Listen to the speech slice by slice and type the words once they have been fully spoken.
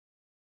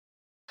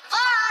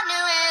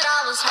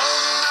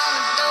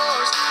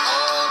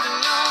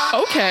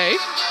Okay.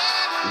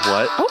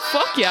 What? Oh,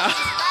 fuck yeah.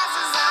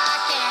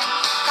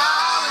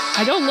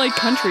 I don't like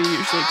country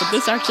usually, but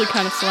this actually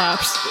kind of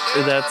slaps.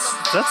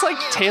 That's like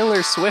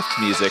Taylor Swift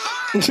music.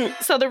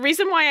 So the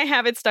reason why I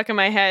have it stuck in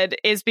my head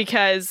is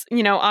because,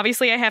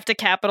 obviously I have to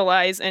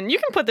capitalize, and you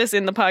can put this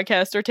in the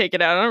podcast or take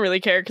it out. I don't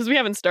really care because we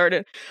haven't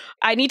started.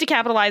 I need to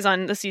capitalize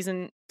on the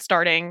season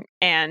starting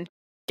and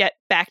get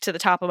back to the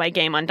top of my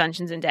game on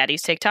Dungeons and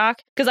Daddies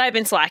TikTok because I've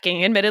been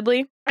slacking,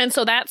 admittedly. And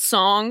so that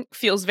song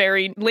feels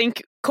very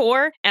Link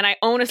core, and I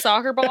own a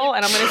soccer ball,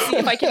 and I'm going to see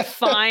if I can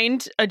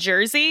find a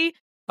jersey.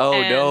 Oh,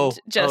 and no.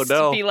 Just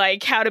be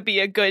like, how to be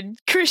a good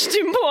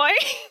Christian boy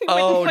with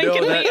Oh, Link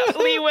no, and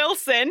Lee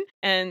Wilson.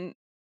 And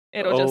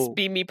it'll just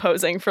be me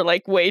posing for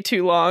like way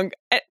too long.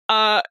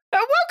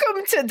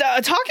 Welcome to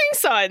Talking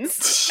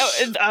Sons.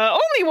 The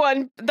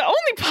only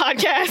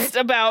podcast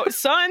about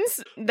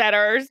sons that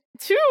are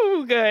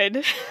too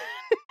good.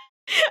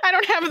 I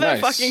don't have the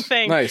fucking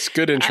thing. Nice.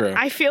 Good intro.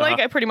 I feel like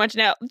I pretty much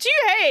nailed.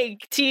 Hey,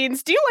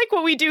 teens, do you like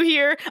what we do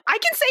here? I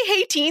can say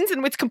hey, teens,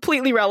 and it's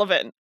completely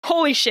relevant.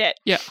 Holy shit.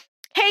 Yeah.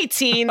 Hey,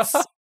 teens.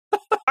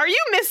 Are you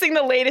missing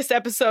the latest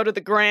episode of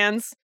The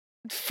Grands?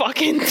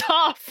 Fucking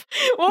tough.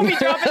 We'll be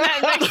dropping that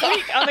next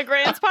week on the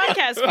Grands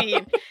podcast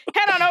feed.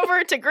 Head on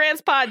over to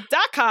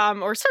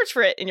grandspod.com or search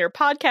for it in your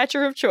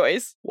podcatcher of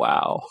choice.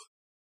 Wow.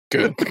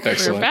 Good.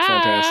 Excellent.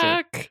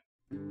 Fantastic.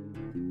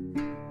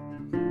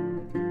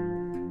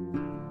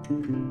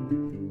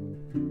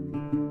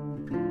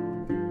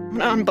 I'm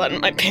gonna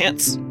unbutton my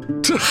pants.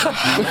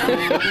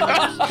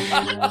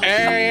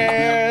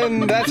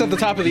 And that's at the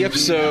top of the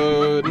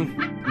episode.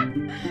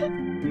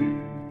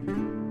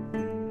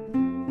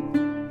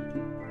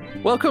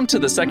 Welcome to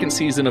the second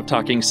season of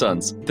Talking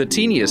Sons, the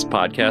teeniest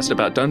podcast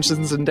about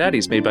Dungeons and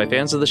Daddies made by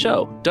fans of the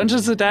show.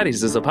 Dungeons and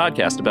Daddies is a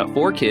podcast about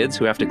 4 kids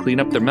who have to clean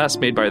up their mess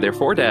made by their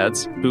 4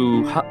 dads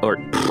who...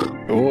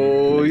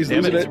 Oh, he's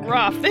losing It's it.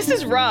 rough. This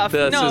is rough.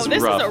 This is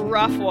is a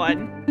rough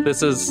one.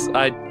 This is...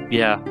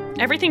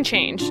 Everything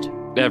changed.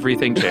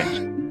 Everything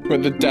changed.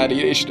 When the Daddy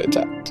Nation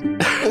attacked.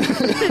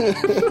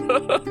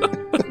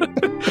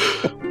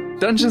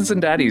 Dungeons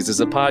and Daddies is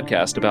a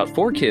podcast about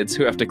 4 kids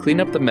who have to clean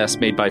up the mess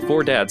made by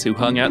 4 dads who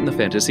hung out in the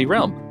fantasy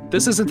realm.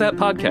 This isn't that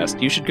podcast.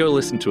 You should go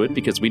listen to it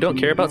because we don't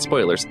care about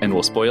spoilers and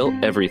will spoil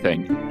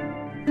everything.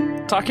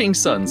 Talking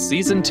Sons,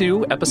 Season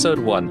 2, Episode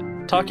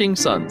 1. Talking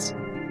Sons.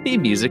 The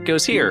music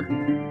goes here.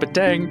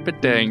 Ba-dang,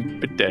 ba-dang,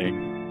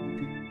 ba-dang.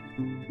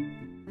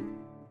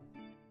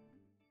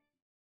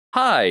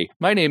 Hi,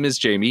 my name is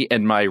Jamie,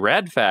 and my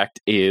rad fact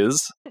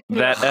is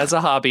that as a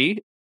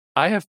hobby,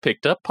 I have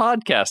picked up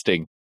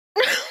podcasting.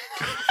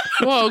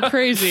 Whoa,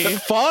 crazy.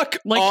 Fuck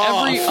Like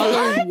off. every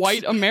other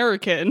white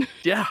American.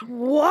 Yeah.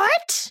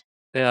 What?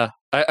 Yeah.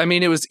 I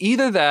mean, it was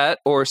either that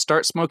or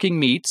start smoking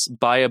meats,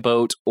 buy a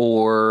boat,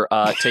 or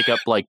take up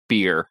like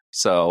beer.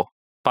 So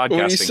podcasting.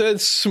 When you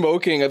said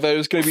smoking, I thought it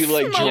was going to be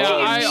like Smoking. Yeah,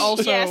 drugs. I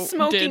also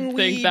smoking did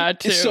weed. think that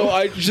too. So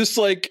I just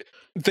like...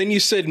 Then you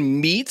said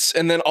meats,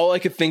 and then all I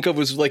could think of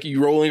was like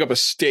you rolling up a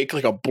steak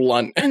like a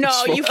blunt. and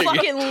No, you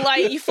smoking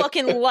it.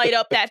 fucking light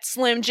up that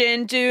Slim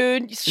Jim,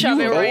 dude. You shove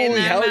it right in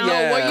holy that hell mouth.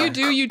 yeah. What you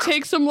do, you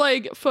take some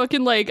like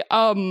fucking like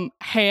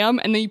ham,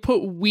 and then you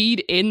put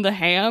weed in the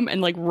ham and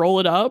like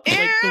roll it up.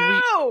 Like the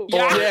weed.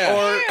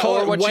 Ew!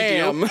 Or what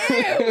wham.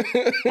 you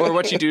do, or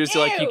what you do is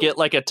like you get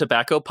like a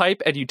tobacco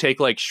pipe and you take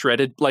like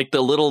shredded like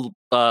the little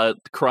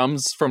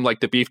crumbs from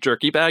like the beef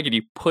jerky bag and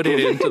you put it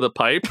into the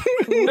pipe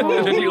and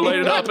then you light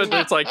it up and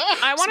it's like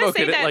I want to say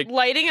smoking it, that like-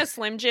 lighting a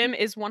Slim Jim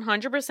is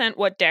 100%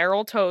 what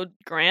Daryl told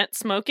Grant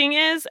smoking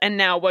is, and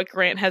now what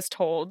Grant has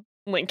told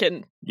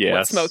Lincoln what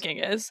Yes. smoking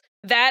is.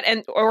 That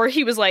or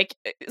he was like,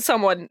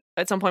 someone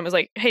at some point was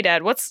like, "Hey,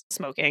 Dad, what's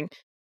smoking?"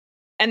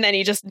 And then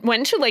he just went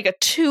into like a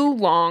too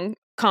long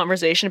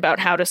conversation about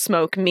how to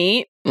smoke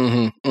meat.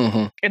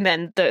 And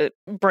then the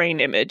brain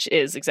image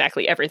is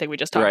exactly everything we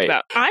just talked Right.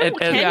 about.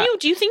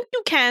 Do you think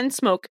you can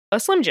smoke a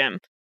Slim Jim?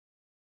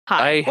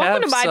 Hi, I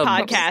welcome to have my some-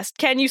 podcast.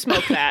 Can you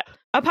smoke that?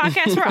 A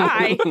podcast where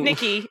I,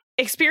 Nikki,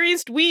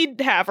 experienced weed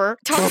haver,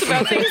 talks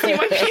about things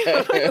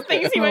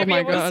you might be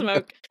able to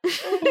smoke.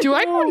 Do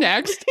I go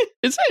next?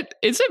 Is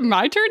it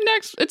my turn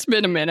next? It's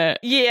been a minute.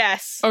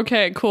 Yes.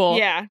 Okay, cool.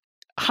 Yeah.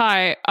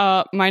 Hi,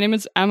 my name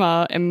is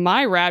Emma, and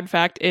my rad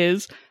fact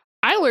is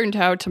I learned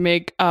how to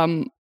make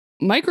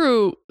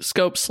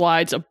microscope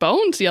slides of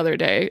bones the other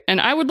day, and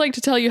I would like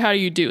to tell you how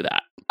you do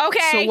that. Okay.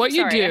 So what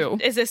you do-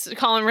 is this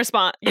call and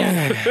response?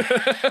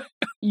 Yeah.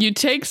 You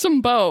take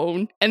some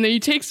bone, and then you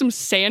take some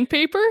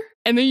sandpaper,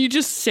 and then you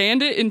just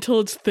sand it until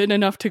it's thin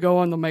enough to go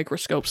on the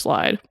microscope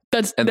slide.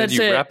 and then that's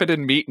you it. wrap it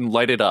in meat and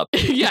light it up.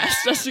 Yes,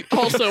 that's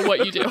also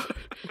what you do.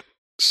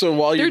 So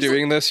while you're There's-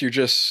 doing this, you're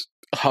just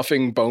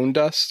huffing bone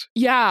dust?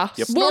 Yeah.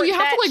 Yep. Well, you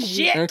have That to like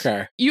shit.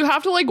 Okay. you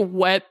have to like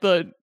wet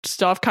the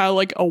stuff kind of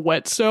like a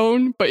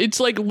whetstone, but it's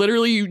like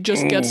literally you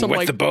just get some wet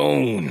like the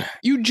bone.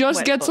 you just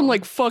Wet get some bone.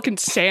 like fucking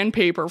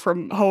sandpaper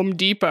from Home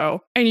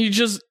Depot and you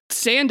just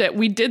sand it.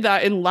 We did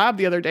that in lab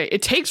the other day.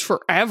 It takes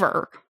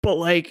forever, but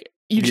like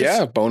you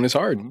just Bone is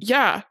hard.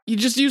 you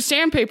just use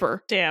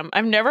sandpaper. Damn,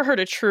 I've never heard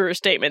a truer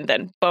statement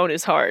than bone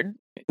is hard.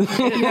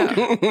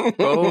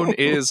 Bone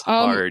is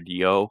hard,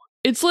 yo.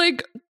 It's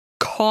like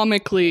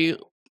comically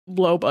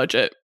low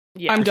budget.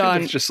 Yeah. I'm I feel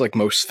done. it's just like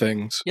most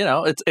things. You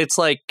know, it's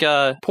like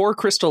poor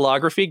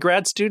crystallography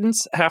grad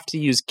students have to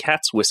use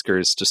cat's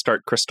whiskers to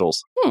start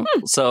crystals.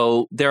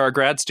 So there are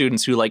grad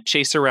students who like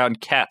chase around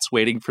cats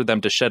waiting for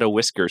them to shed a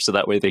whisker so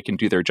that way they can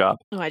do their job.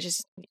 Oh,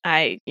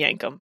 I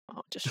yank them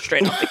just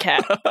straight off the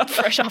cat,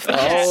 fresh off the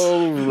cat.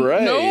 All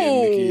right. No,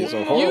 Nikki is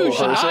a horrible you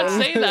should not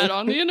person. say that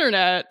on the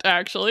internet,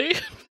 actually.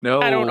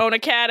 No. I don't own a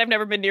cat. I've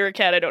never been near a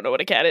cat. I don't know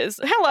what a cat is.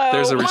 Hello,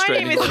 There's a my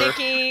restraining name is order.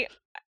 Nikki.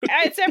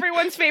 It's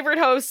everyone's favorite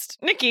host,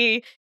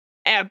 Nikki.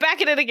 And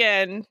back at it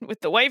again with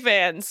the white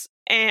vans.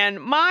 And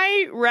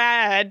my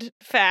rad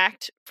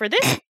fact for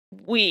this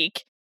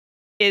week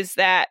is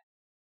that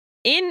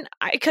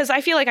because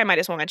I feel like I might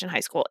as well mention high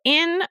school.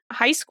 In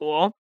high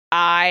school,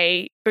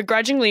 I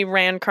begrudgingly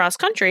ran cross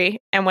country.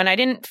 And when I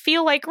didn't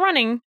feel like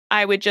running,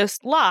 I would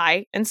just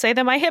lie and say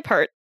that my hip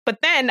hurt. But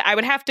then I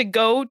would have to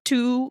go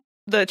to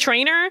the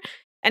trainer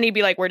and he'd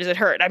be like, where does it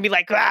hurt? I'd be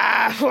like,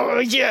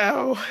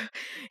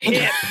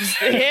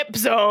 hip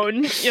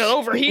zone,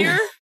 over here.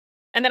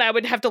 And then I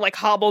would have to like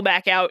hobble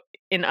back out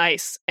in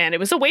ice. And it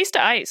was a waste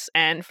of ice.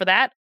 And for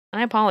that,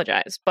 I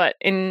apologize. But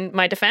in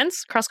my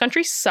defense, cross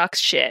country sucks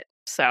shit.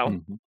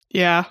 So,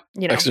 Yeah.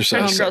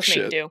 Exercise girls sucks make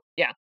shit. do.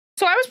 Yeah.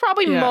 So I was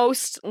probably Yeah.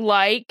 most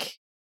like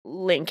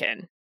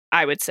Lincoln,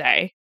 I would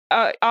say.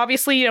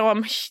 Obviously,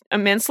 I'm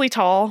immensely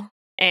tall.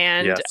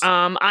 And Yes.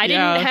 I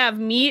Yeah. didn't have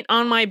meat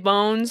on my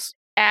bones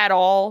at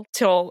all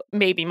till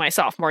maybe my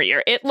sophomore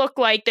year. It looked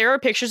like there are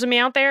pictures of me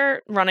out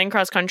there running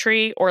cross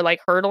country or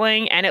like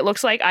hurdling, and it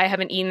looks like I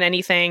haven't eaten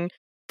anything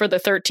for the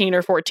 13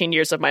 or 14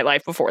 years of my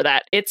life before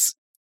that. It's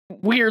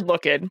weird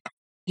looking.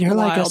 You're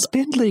like a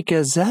spindly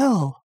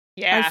gazelle.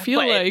 Yeah, I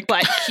feel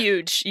but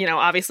huge,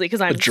 obviously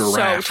because I'm so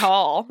giraffe.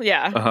 tall.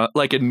 Yeah,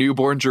 Like a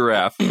newborn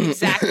giraffe. I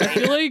exactly.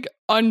 feel like,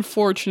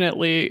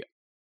 unfortunately,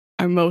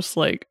 I'm most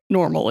like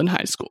normal in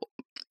high school.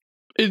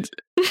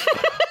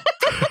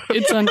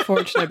 It's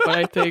unfortunate, but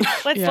I think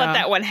Let's let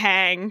that one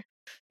hang.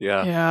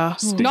 Yeah. Yeah,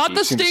 Stinky. not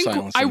the Seems stink.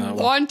 silence I in that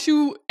one. want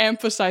to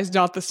emphasize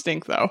not the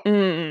stink though.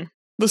 Mm,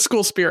 The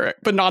school spirit,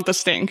 but not the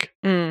stink.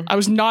 mm. I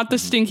was not the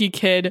stinky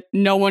kid.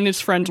 No one is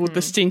friends with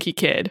the stinky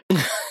kid.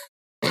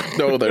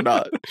 No, they're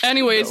not.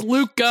 Anyways,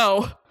 Luke,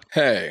 go.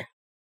 Hey,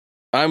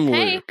 I'm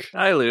Hey. Luke.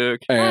 Hi,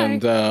 Luke.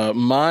 And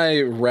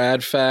my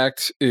rad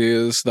fact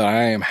is that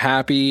I am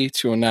happy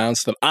to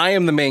announce that I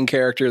am the main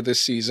character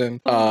this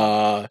season.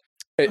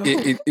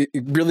 It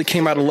really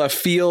came out of left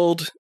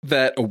field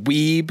that a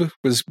weeb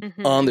was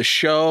Mhm. on the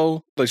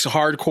show, like a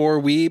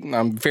hardcore weeb. And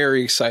I'm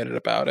very excited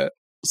about it.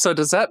 So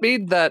does that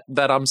mean that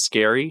I'm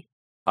scary?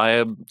 I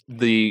am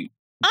the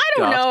I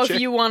don't goth know chick?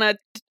 if you want to.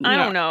 I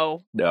No. don't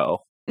know. no.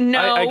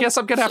 No, I guess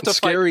I'm gonna have to fight.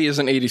 Scary is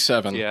an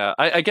 87. Yeah,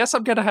 I guess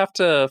I'm gonna have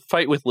to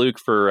fight with Luke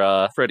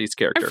for Freddy's I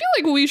character. feel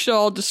like we should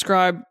all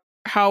describe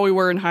how we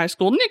were in high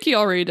school. Nikki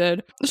already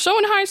did. So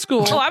in high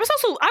school, Oh, I was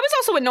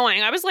also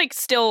annoying. I was like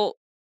still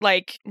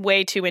like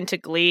way too into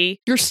Glee.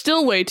 you're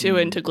still way too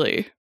into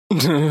Glee.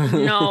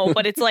 No,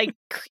 but it's like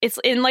it's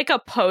in like a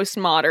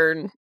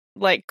postmodern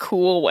like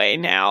cool way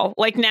now.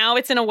 Like now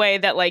it's in a way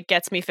that like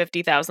gets me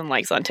 50,000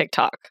 likes on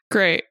TikTok.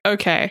 Great.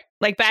 Okay.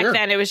 Like back Sure.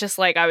 then it was just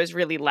like I was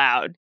really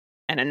loud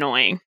and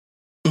annoying.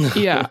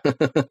 Yeah.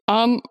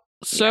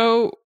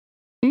 So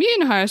me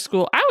in high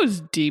school, I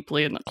was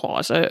deeply in the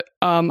closet.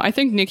 I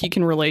think Nikki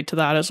can relate to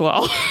that as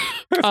well.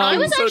 I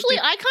was so actually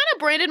I kind of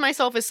branded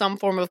myself as some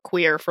form of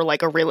queer for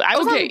like a really I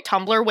was Okay.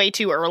 on Tumblr way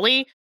too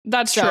early.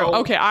 That's So, true.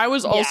 Okay, I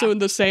was also yeah. in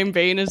the same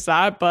vein as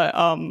that, but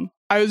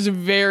I was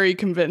very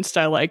convinced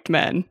I liked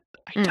men.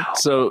 I Mm.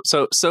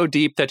 don't. So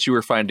deep that you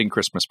were finding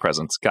Christmas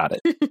presents. Got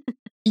it.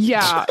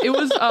 Yeah, it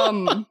was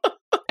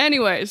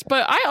anyways,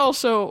 but I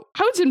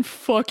was in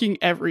fucking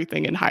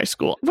everything in high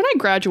school. When I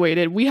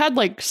graduated, we had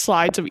like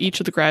slides of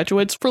each of the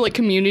graduates for like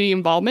community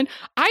involvement.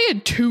 I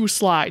had 2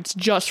 slides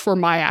just for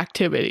my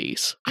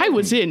activities. I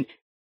was in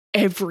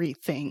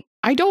everything.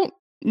 I don't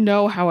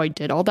know how I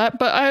did all that,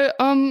 but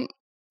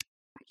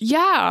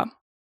yeah.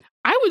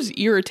 I was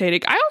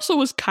irritated. I also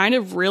was kind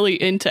of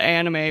really into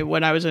anime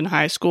when I was in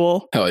high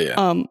school. Hell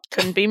yeah.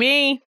 Couldn't be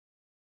me.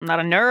 I'm not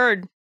a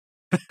nerd.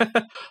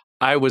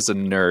 I was a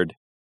nerd.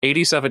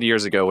 87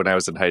 years ago when I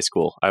was in high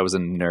school, I was a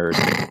nerd.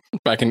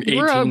 Back in You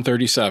were a-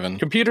 1837.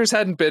 Computers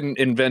hadn't been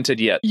invented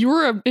yet. You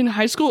were in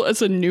high school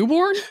as a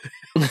newborn?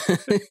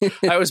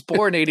 I was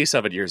born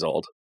 87 years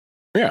old.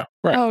 Yeah,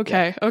 right. Oh,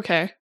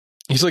 okay.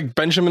 He's like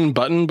Benjamin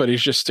Button, but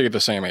he's just stayed the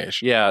same age.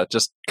 Yeah,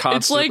 just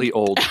constantly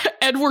old.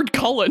 Edward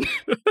Cullen.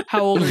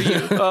 How old are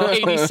you? Oh,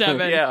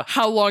 87. yeah.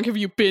 How long have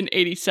you been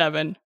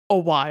 87? A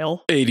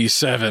while.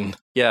 87.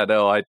 Yeah,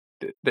 no,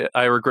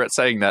 I regret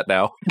saying that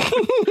now.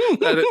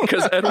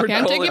 Because Edward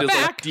Can't take Cullen it is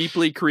like, back.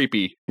 deeply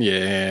creepy.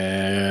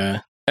 Yeah.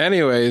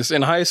 Anyways,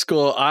 in high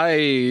school,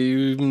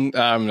 I'm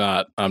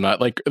not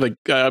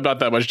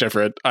that much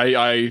different.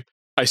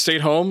 I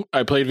stayed home,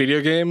 I played video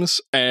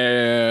games,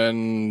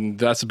 and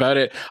that's about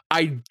it.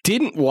 I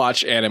didn't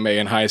watch anime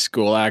in high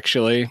school,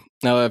 actually,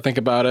 now that I think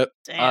about it.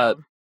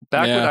 Damn.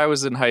 Back Yeah. when I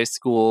was in high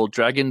school,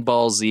 Dragon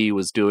Ball Z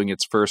was doing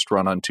its first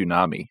run on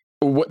Toonami.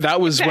 That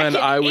was Back when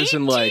I was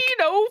in like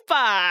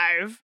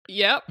 1805.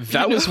 Yep.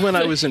 that was when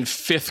I was in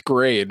 5th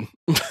grade.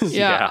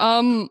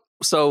 Yeah.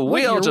 So What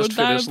we all year just would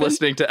that finished have been?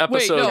 listening to Wait,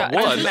 episode no, Doesn't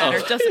one. matter.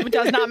 of-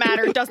 Does not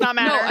matter. Does not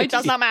matter. I Does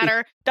just- not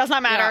matter. Does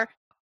not matter.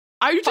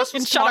 I just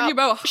Fucking was shut talking up.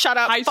 about Shut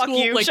up. high Fuck school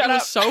you. like Shut it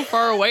was up. so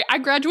far away. I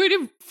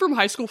graduated from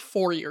high school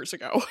 4 years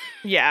ago.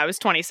 Yeah, it was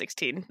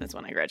 2016. That's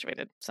when I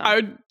graduated. So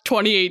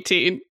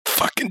 2018.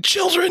 Fucking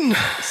children.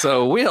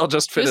 So we all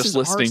just This finished is our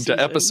listening to season.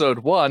 episode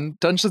 1,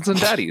 Dungeons and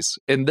Daddies.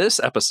 In this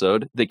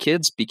episode, the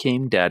kids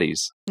became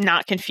daddies.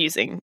 not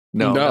confusing.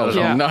 No, not at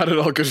all. Yeah. Not at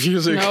all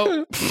confusing.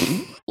 No.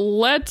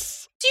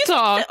 Let's Do you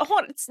talk.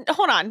 think?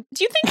 Hold on.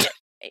 Do you think?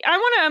 I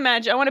want to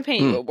imagine. I want to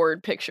paint you a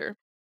word picture.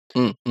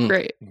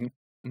 Great.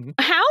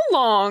 How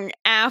long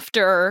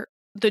after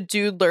the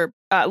dude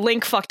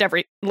Link fucked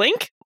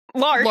Link?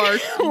 Lark.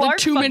 Lark.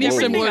 Too fucked many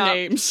everything similar up.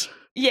 names.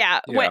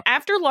 Yeah. Yeah.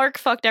 After Lark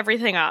fucked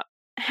everything up,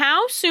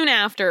 how soon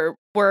after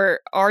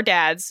were our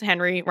dads,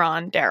 Henry,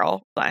 Ron,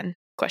 Daryl, Glenn?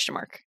 Question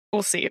mark.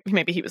 We'll see.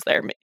 Maybe he was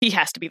there. He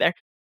has to be there.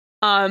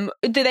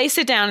 Did they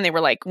sit down and they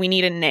were like, we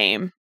need a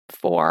name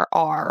for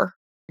our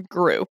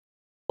group?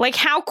 Like,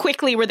 how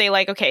quickly were they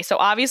like, okay, so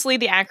obviously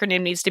the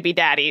acronym needs to be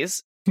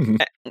daddies.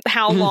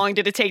 How long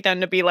did it take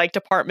them to be like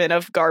Department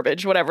of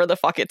Garbage, whatever the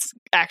fuck it's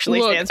actually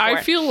Look, stands for?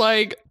 I feel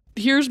like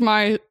here's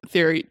my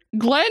theory.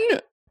 Glenn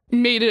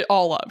made it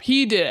all up.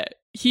 He did it.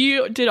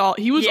 He did all.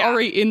 He was Yeah.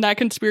 already in that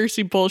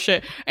conspiracy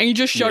bullshit, and he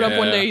just showed up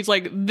one Yeah. day. He's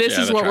like, "This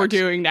Yeah, is that what we're tracks.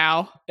 doing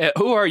now."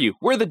 Who are you?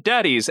 We're the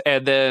daddies.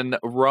 And then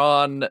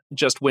Ron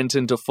just went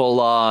into full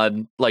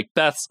on, like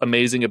Beth's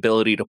amazing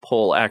ability to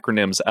pull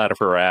acronyms out of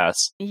her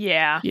ass.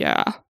 yeah.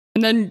 Yeah.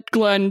 And then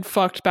Glenn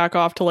fucked back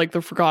off to like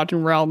the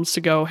Forgotten Realms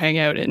to go hang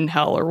out in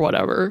hell or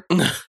whatever.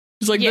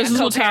 He's like, Yeah, "This is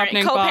what's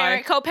happening."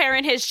 Bye.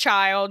 Co-parent his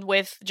child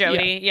with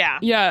Jody. Yeah.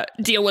 Yeah,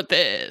 deal with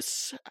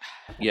this.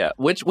 Yeah.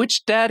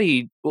 Which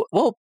daddy?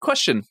 Well,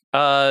 question.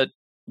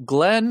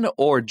 Glenn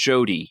or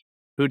Jody?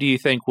 Who do you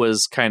think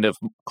was kind of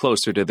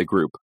closer to the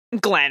group?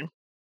 Glenn.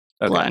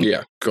 Okay. Glenn.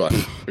 Yeah, go on,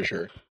 for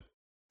sure.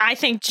 I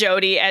think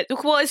Jody, as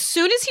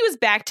soon as he was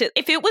back to,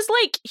 if it was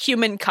like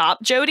human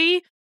cop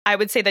Jody, I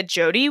would say that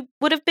Jody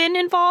would have been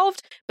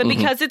involved. But Mhm.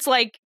 because it's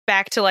like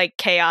back to like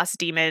Chaos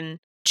Demon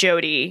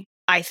Jody,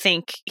 I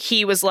think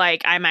he was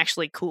like, I'm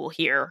actually cool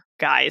here,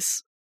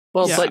 guys.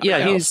 Well, Yeah, but yeah,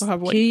 I also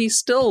have, like, he's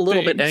still a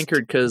little bit based.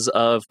 anchored because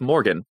of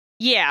Morgan.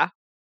 Yeah.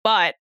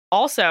 But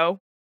also,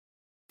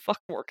 fuck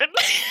Morgan.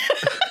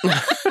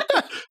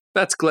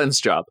 That's Glenn's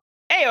job.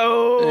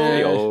 Ayo.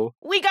 Heyo.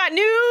 We got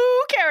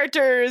new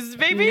characters,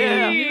 baby.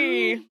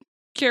 Yeah.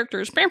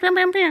 Characters. Bam, bam,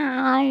 bam,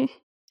 bam.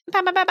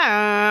 Ba, ba, ba,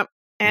 ba.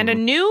 And a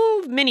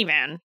new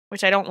minivan,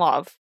 which I don't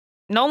love.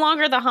 No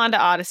longer the Honda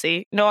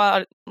Odyssey.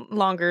 No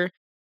longer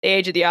the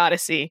Age of the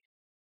Odyssey.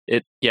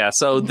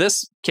 So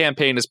this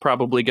campaign is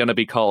probably going to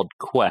be called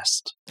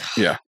Quest.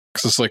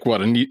 Because it's like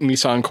what, a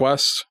Nissan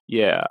Quest?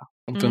 Yeah.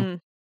 Something. Mm.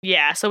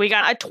 Yeah, so we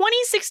got a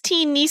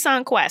 2016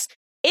 Nissan Quest.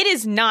 It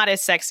is not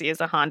as sexy as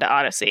a Honda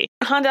Odyssey.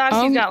 Honda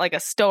Odyssey's got like a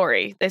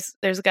story.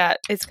 It's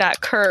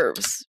got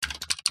curves.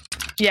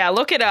 Yeah,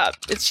 look it up.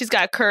 She's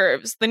got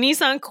curves. The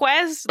Nissan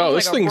Quest Oh,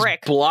 looks this like a thing's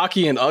brick.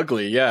 blocky and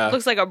ugly. Yeah,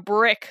 Looks like a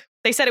brick.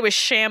 They said it was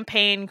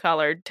champagne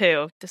colored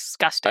too.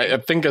 Disgusting. I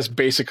think that's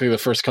basically the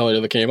first color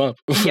that came up.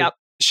 Yep.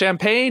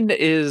 Champagne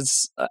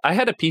is. I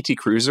had a PT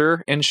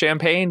Cruiser in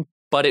Champagne,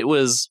 but it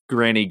was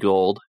granny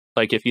gold.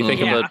 Like if you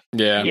think Yeah. of it,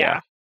 Yeah, Yeah.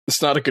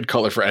 it's not a good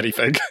color for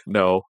anything.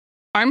 no.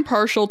 I'm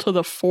partial to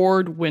the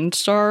Ford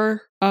Windstar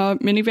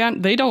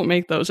minivan. They don't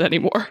make those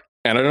anymore.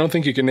 And I don't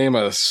think you can name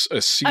a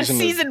season A of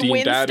seasoned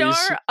Dean Daddies.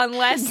 Windstar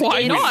unless Why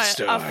it's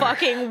not? a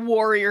fucking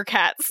Warrior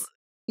Cats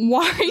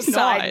Why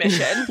side not?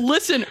 mission.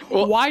 Listen,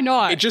 Well, why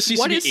not? It just needs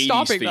What to be is 80s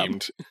stopping them?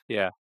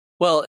 themed.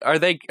 Well, are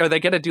they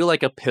going to do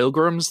like a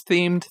Pilgrims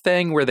themed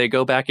thing where they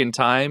go back in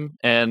time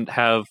and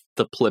have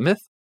the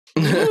Plymouth?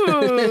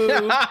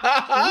 Ooh.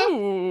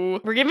 Ooh.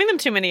 We're giving them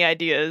too many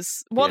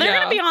ideas. Well, they're Yeah.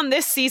 going to be on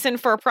this season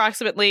for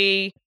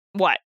approximately,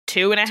 what,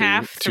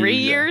 2.5, 3 yeah.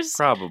 years?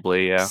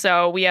 Probably, yeah.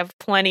 So we have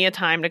plenty of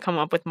time to come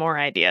up with more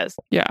ideas.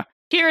 Yeah.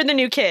 Here are the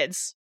new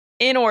kids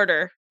in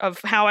order of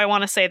how I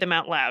want to say them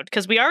out loud.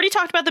 Because we already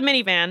talked about the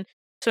minivan.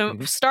 So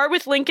Mhm. start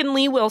with Lincoln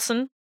Lee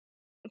Wilson.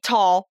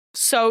 Tall.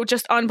 So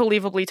just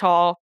unbelievably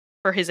tall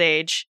for his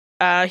age.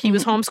 He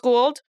was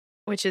homeschooled,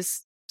 which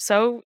is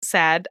so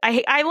sad.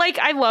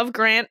 I love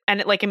Grant,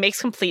 and it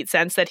makes complete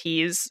sense that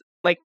he's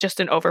like just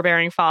an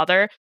overbearing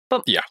father.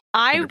 But Yeah,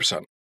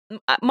 100%.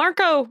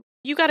 Marco,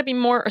 you got to be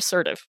more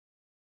assertive.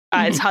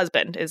 His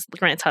husband is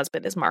Grant's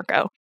husband is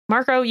Marco.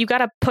 Marco, you got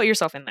to put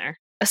yourself in there.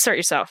 Assert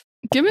yourself.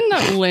 Given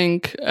that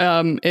Link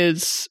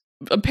is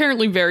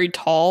apparently very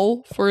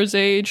tall for his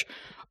age,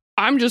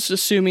 I'm just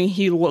assuming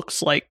he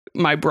looks like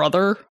my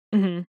brother.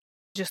 Mm-hmm.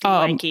 Just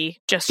Um, lanky.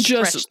 Just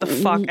stretch the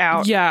fuck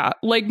out. Yeah,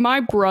 like my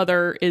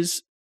brother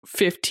is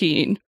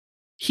 15.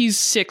 He's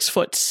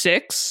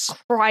 6'6".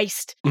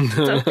 Christ.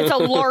 It's a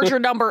larger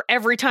number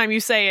every time you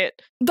say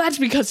it. That's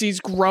because he's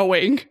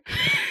growing.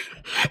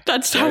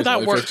 That's how he's that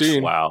only works.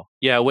 15. Wow.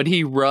 Yeah, when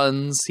he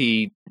runs,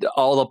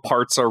 all the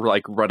parts are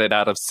like running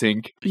out of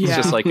sync. It's Yeah.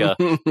 just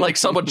like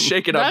someone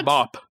shaking a That's-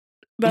 mop.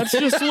 That's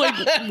just like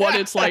what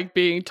it's like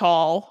being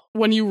tall.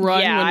 When you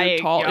run Yeah, when you're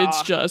tall, yeah.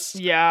 it's just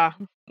Yeah.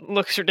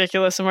 Looks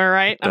ridiculous, am I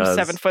right? I'm does.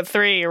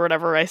 7'3" or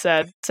whatever I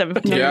said.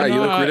 7'2". No, Yeah, you're you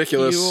look not.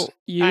 ridiculous.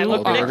 You I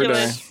look All day, every day.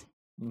 ridiculous.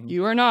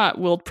 You are not.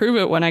 We'll prove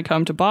it when I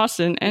come to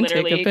Boston and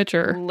take a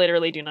picture.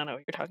 Literally do not know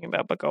what you're talking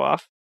about, but go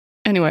off.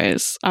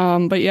 Anyways,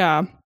 but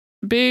yeah,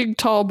 big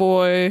tall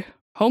boy,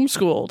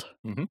 homeschooled.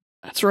 Mhm.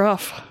 That's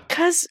rough.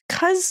 Cause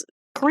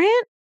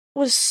Grant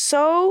was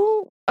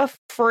so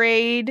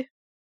afraid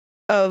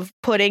of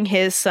putting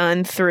his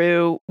son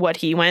through what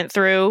he went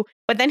through,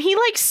 but then he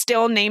like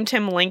still named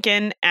him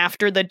Lincoln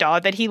after the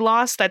dog that he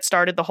lost that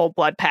started the whole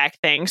blood pack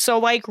thing. So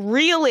like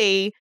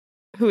really,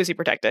 who is he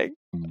protecting?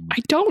 I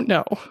don't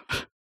know.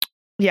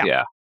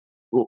 Yeah.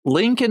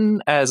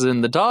 Lincoln as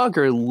in the dog,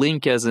 or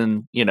Link as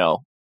in,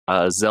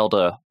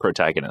 Zelda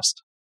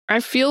protagonist? I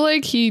feel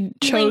like he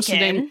chose to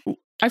Lincoln. name.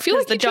 I feel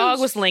like The he dog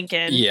chose- was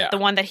Lincoln, Yeah. the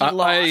one that he I-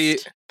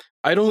 lost.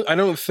 I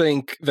don't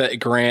think that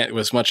Grant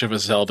was much of a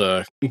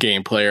Zelda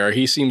game player.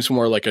 He seems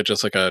more like a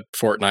Fortnite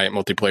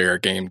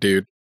multiplayer game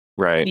dude.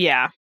 Right.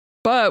 Yeah.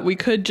 But we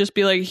could just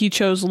be like, he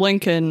chose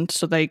Lincoln,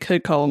 so they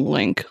could call him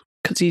Link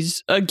because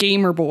he's a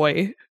gamer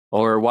boy.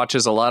 Or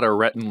watches a lot of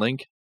Rhett and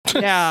Link.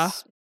 Yeah.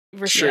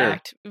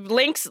 Respect.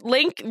 Link's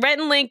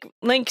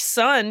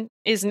son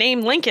is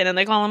named Lincoln, and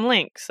they call him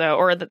Link. So,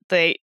 or that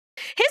they,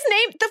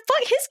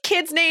 his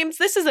kids' names.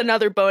 This is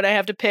another bone I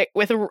have to pick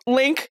with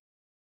Link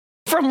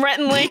from Rhett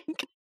and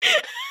Link.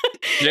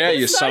 Yeah,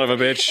 you It's son like- of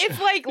a bitch. It's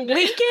like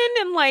Lincoln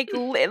and like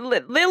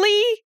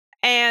Lily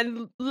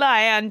and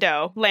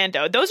Lando.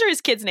 Those are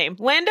his kids' name.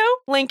 Lando,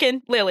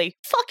 Lincoln, Lily.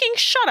 Fucking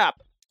shut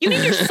up. You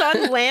need your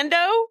son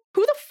Lando?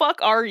 Who the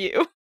fuck are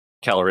you?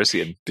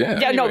 Calrissian. Yeah.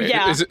 Yeah, no,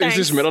 yeah, Is his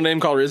thanks. middle name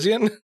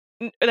Calrissian?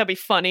 That'd be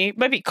funny.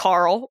 Might be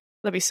Carl.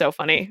 That'd be so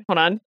funny. Hold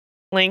on.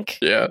 Link.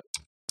 Yeah.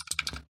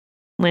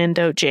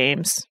 Lando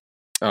James.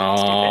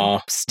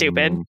 Aw.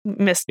 Stupid.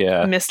 Missed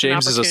Yeah. an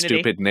James is a opportunity.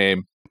 stupid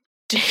name.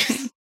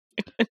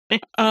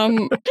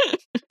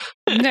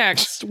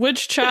 Next,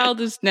 which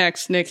child is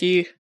next,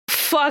 Nikki?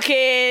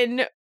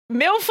 Fucking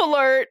MILF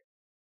alert.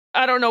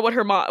 I don't know what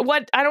her mom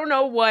I don't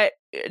know what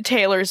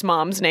Taylor's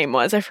mom's name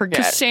was. I forget.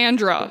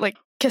 Cassandra, Like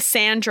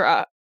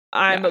Cassandra.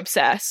 I'm Yeah.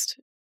 obsessed.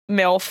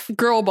 MILF.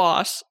 girl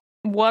boss.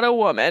 What a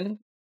woman.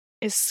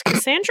 Is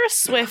Cassandra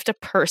Swift a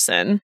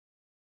person?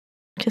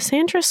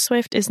 Cassandra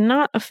Swift is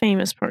not a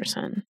famous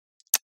person.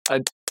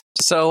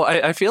 So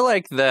I feel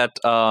like that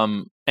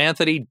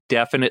Anthony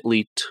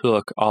definitely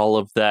took all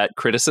of that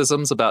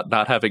criticisms about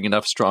not having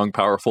enough strong,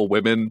 powerful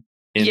women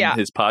in Yeah.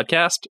 his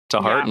podcast to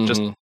heart, just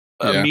Mhm.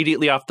 Yeah.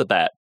 immediately off the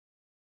bat.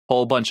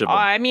 Whole bunch of them,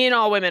 I mean,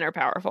 all women are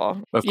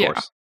powerful. of yeah.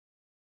 course.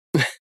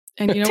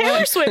 And you know Taylor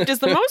what? Swift is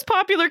the most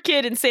popular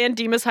kid in San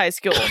Dimas High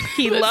School.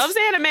 He This- loves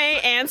anime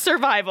and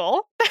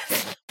survival. That's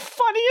the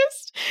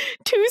funniest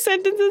 2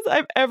 sentences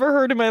I've ever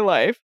heard in my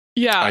life.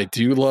 Yeah. I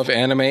do love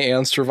anime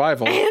and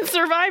survival. And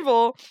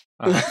survival.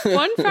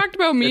 Fun fact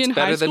about me It's in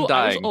better high than school,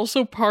 I was dying.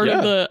 also part Yeah.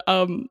 of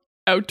the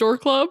outdoor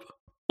club,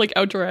 like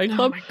outdoor ag Oh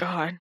club. my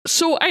god.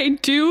 So I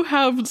do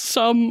have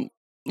some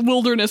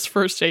wilderness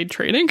first aid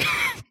training.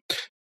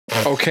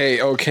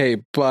 Okay,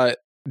 but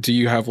do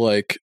you have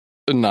like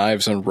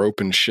knives and rope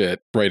and shit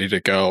ready to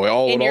go?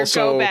 Oh, In and your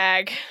also go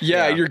bag.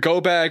 Yeah, Yeah. your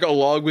go bag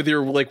along with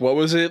your what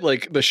was it?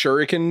 Like the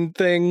shuriken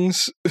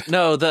things?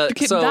 No,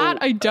 Okay, that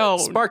I don't.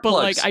 spark but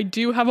plugs. like I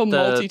do have a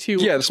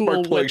multi-tool. yeah, the spark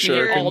tool plug with me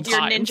at shuriken. all Your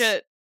times.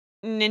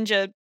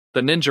 ninja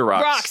the ninja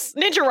rocks.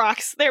 Ninja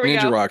rocks. There we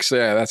Ninja go. rocks.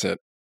 Yeah, that's it.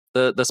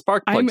 The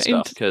spark plug I'm stuff,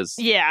 into- because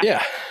Yeah.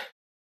 Yeah.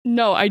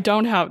 No, I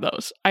don't have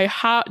those.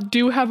 I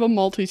do have a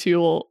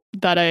multi-tool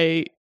that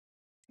I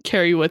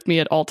carry with me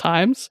at all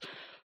times.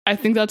 I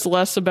think that's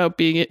less about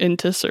being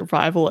into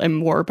survival and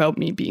more about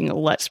me being a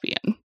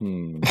lesbian.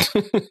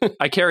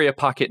 I carry a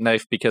pocket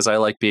knife because I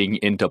like being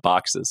into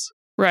boxes.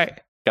 Right.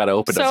 Gotta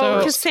open them So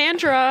first.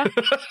 Cassandra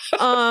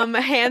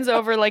hands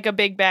over like a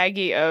big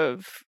baggie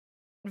of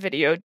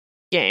video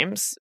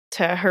games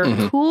to her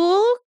Mhm.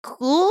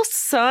 cool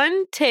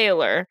son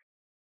Taylor.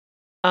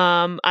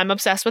 I'm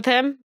obsessed with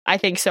him. I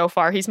think so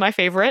far he's my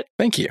favorite.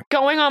 Thank you.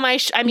 Going on my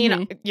I mean,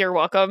 Mhm. you're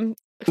welcome.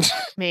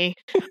 Me.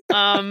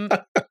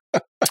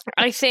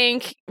 I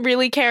think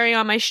really carrying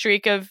on my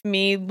streak of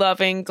me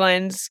loving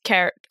Glenn.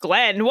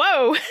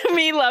 Whoa,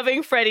 me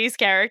loving Freddie's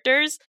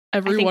characters.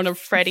 Every I think one of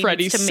Freddie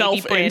Freddy's needs to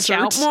maybe branch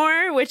out self-inserts.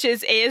 more, which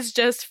is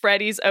just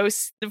Freddie's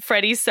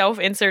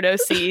self-insert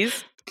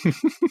OCs.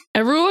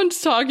 Everyone's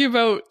talking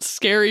about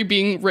Scary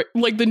being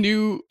like the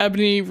new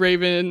Ebony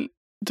Raven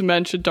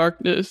Dementia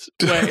Darkness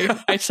way.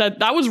 I said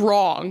that was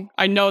wrong.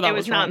 I know that It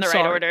was not wrong. in the right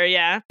Sorry. order,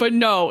 yeah. But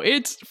no,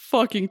 it's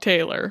fucking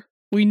Taylor.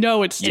 We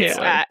know it's It's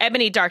Taylor.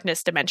 Ebony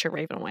Darkness Dementia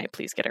Ravenway.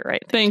 Please get it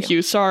right. Thank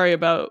you. Sorry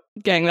about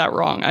getting that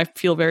wrong. I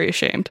feel very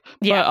ashamed.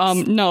 Yeah.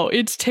 But no,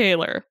 it's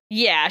Taylor.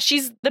 Yeah,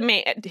 she's the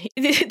main.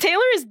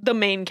 Taylor is the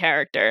main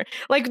character.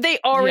 Like they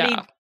already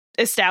Yeah.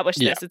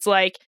 established Yeah. this. It's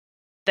like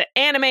the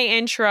anime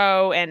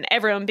intro and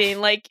everyone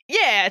being like,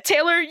 yeah,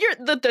 Taylor, you're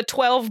the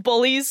 12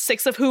 bullies,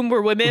 6 of whom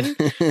were women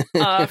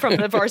from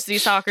the varsity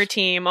soccer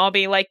team, all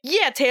being like,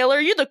 yeah, Taylor,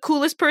 you're the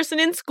coolest person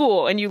in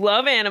school and you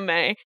love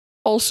anime.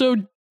 Also,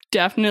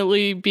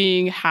 definitely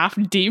being half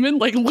demon,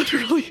 like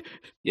literally.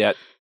 Yeah.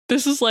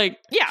 This is like,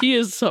 he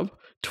is some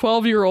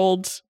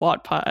 12-year-old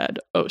Wattpad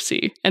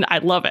OC, and I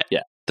love it.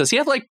 Yeah. Does he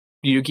have like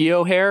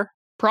Yu-Gi-Oh hair?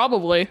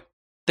 Probably.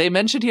 They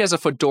mentioned he has a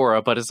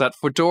fedora, but is that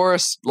fedora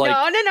like?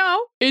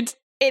 No.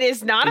 It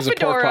is not a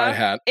fedora. Pork pie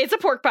hat. It's a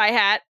pork pie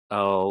hat.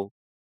 Oh,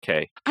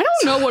 okay. I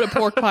don't know what a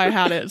pork pie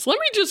hat is. Let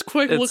me just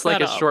look that up. It's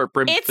like a short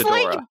brimmed fedora.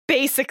 It's like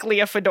basically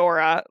a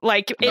fedora.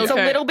 Like it's a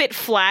Okay. little bit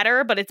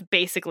flatter, but it's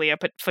basically a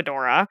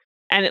fedora.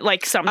 And it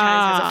like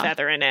sometimes has a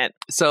feather in it.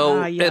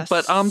 So, yes.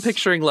 but I'm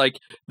picturing like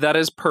that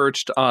is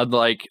perched on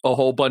like a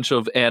whole bunch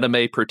of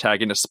anime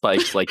protagonist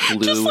spikes, like blue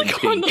Just and like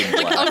pink and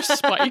on black. a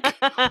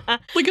spike.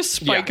 Like a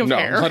spike of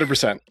hair.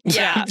 100%.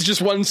 Yeah. It's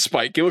just one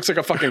spike. It looks like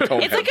a fucking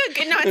cone It's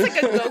head.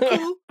 like a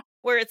Goku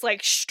where it's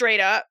like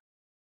straight up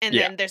and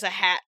Yeah. then there's a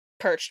hat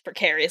perched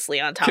precariously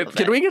on top of it.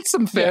 Can we get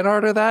some fan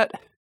art of that?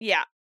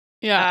 Yeah.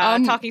 Yeah.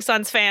 Talking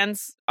Sons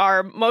fans,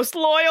 our most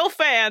loyal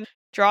fan,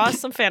 draw us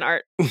some fan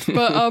art.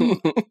 But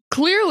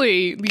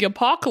clearly the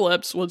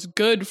apocalypse was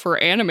good for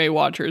anime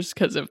watchers,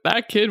 because if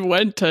that kid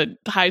went to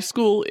high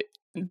school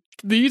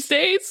these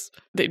days,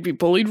 they'd be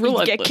bullied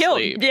relentlessly. Get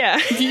killed. Yeah.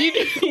 He'd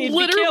be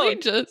literally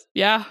killed.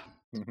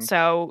 just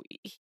So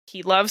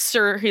he loves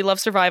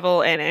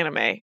survival and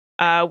anime.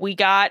 We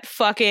got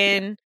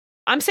fucking.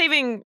 I'm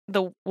saving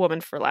the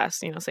woman for last.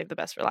 Save the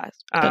best for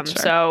last. That's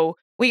fair. So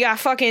we got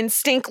fucking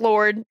Stink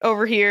Lord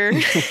over here.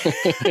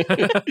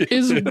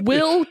 Is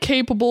Will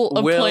capable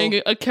of Will-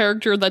 playing a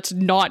character that's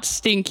not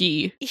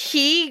stinky?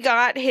 He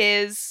got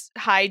his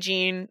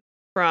hygiene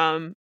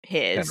from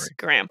his Henry.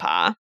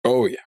 grandpa.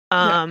 Oh,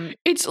 yeah.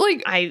 It's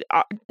like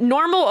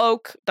Normal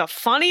Oak, the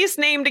funniest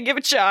name to give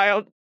a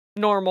child.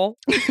 Normal.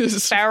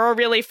 Sparrow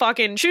really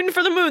fucking shooting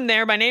for the moon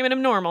there by naming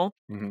him Normal.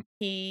 Mhm.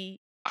 He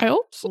I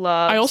loves.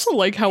 also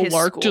like how his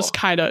Lark school. just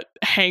kind of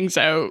hangs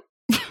out.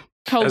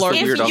 How As the Lark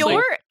weird If uncle.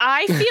 you're,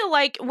 I feel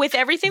like with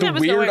everything The that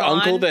was weird going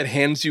uncle on, that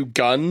hands you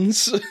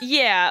guns.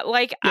 yeah,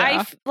 like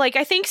Yeah.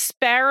 I think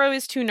Sparrow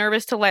is too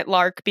nervous to let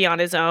Lark be on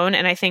his own,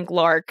 and I think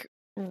Lark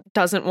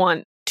doesn't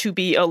want to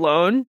be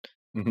alone.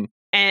 Mhm.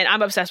 And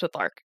I'm obsessed with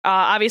Lark.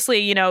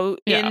 Obviously,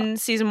 in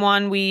season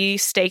 1, we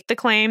staked the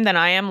claim that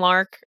I am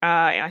Lark.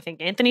 I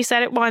think Anthony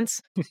said it once.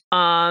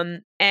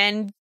 And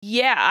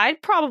yeah,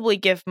 I'd probably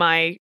give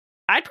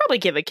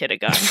a kid a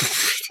gun.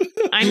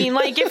 I mean,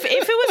 like if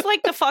it was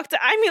like the fucked.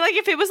 I mean, like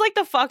if it was like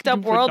the fucked up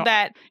You would world not.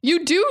 that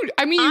You do.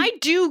 I mean, I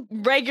do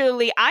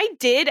regularly. I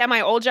did at my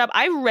old job.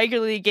 I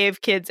regularly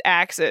gave kids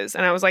axes,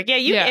 and I was like, "Yeah,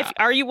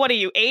 what are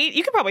you 8?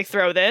 You could probably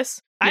throw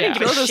this." I didn't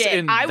give Throw a this shit.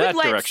 in I that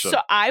would direction.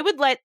 I would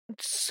let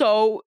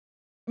so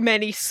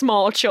many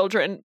small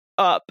children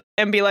up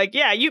and be like,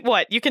 "Yeah, you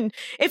can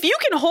if you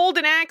can hold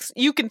an axe,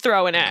 you can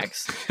throw an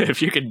axe."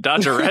 If you can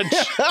dodge a wrench.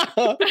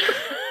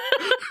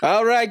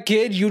 All right,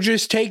 kid, you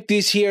just take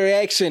this here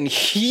axe and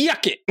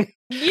yuck it.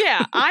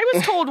 Yeah, I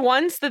was told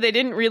once that they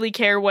didn't really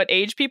care what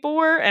age people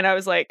were, and I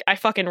was like, I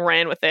fucking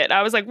ran with it.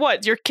 I was like,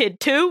 what, your kid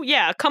 2?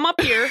 Yeah, come up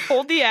here,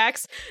 hold the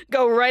axe,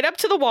 go right up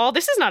to the wall.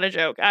 This is not a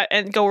joke.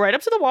 And go right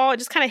up to the wall and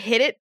just kind of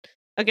hit it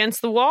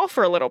against the wall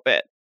for a little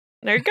bit.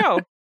 There you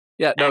go.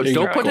 Yeah, no, Axe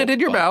don't throw. put it in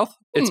your mouth.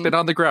 It's been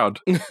on the ground.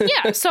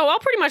 Yeah, so I'll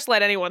pretty much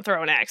let anyone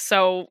throw an axe,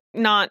 so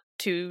not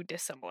too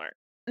dissimilar.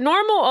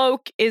 Normal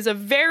Oak is a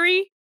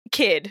very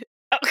kid.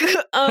 he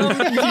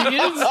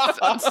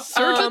is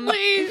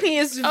certainly He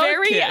is a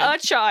very kid. a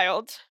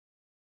child.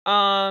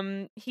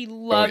 He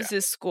loves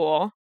his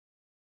school.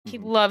 He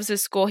loves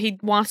his school. He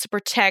wants to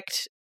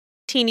protect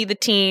Teeny the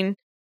teen,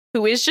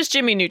 who is just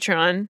Jimmy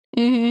Neutron.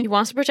 Mhm. He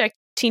wants to protect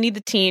Teeny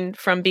the teen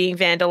from being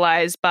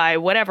vandalized by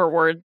whatever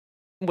word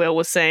Will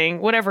was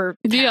saying. Whatever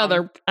The town.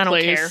 other I don't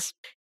place. care.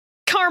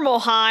 Carmel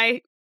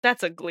High.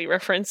 That's a Glee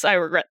reference. I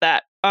regret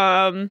that.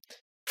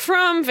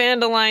 From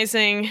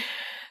vandalizing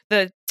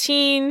the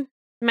teen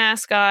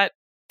mascot.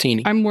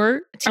 Teeny. I'm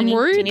worried Teeny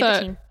the that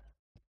teen.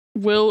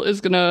 Will is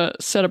gonna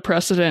set a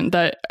precedent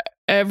that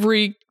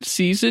every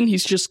season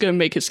he's just gonna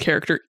make his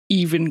character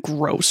even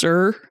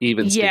grosser.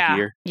 Even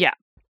stinkier. Yeah.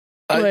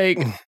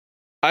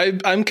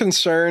 I'm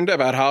concerned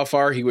about how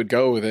far he would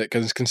go with it,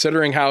 because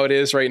considering how it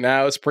is right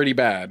now, it's pretty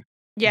bad.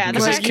 Yeah. The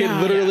Because this fact kid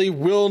Yeah. literally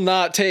will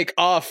not take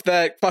off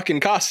that fucking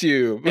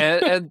costume.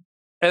 and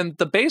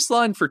the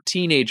baseline for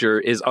teenager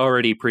is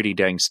already pretty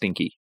dang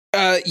stinky.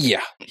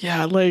 Yeah.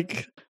 Yeah,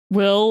 like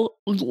Will,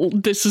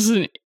 this is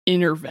an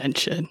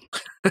intervention.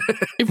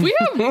 If we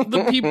have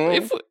the people,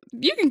 if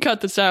you can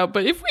cut this out,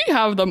 but if we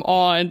have them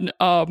on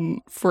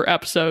for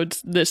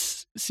episodes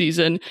this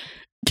season,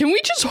 can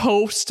we just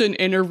host an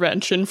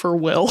intervention for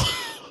Will?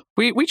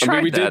 We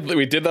tried we that.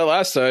 did that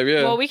last time,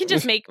 yeah. Well, we can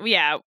just make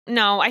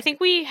no, I think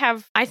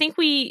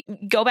we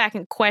go back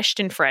and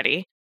question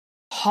Freddy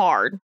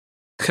hard.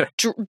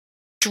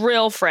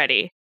 Drill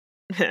Freddy.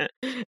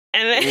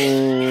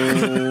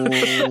 And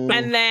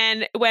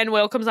then when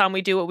Will comes on,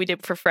 we do what we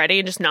did for Freddie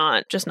and just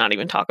not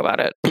even talk about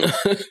it.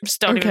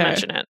 Just don't even Okay.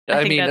 mention it. I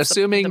think mean, that's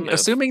the move.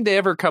 assuming they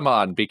ever come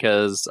on,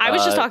 because I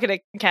was just talking to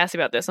Cassie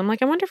about this. I'm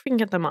like, I wonder if we can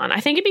get them on. I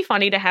think it'd be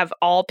funny to have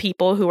all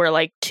people who are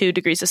like 2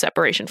 degrees of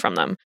separation from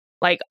them.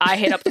 Like, I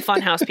hit up the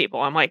Funhouse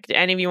people. I'm like, do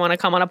any of you want to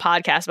come on a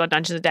podcast about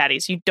Dungeons and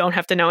Daddies? You don't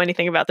have to know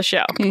anything about the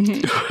show.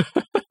 Mhm.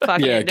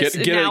 Fuck Yeah, it. get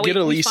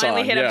Elise we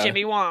finally on, hit up yeah.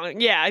 Jimmy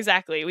Wong. Yeah,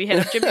 exactly. We hit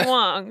up Jimmy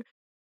Wong.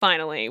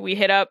 Finally, we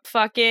hit up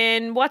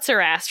fucking what's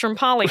her ass from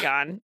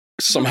Polygon.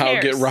 Somehow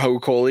get cares? Rahul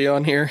Kohli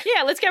on here.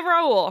 Yeah, let's get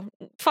Raul.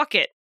 Fuck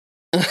it.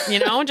 You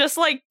know, just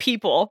like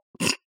people.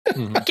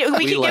 Mhm.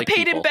 We can like get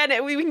Peyton people.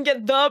 Bennett. We can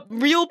get the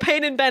real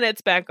Peyton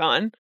Bennett's back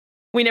on.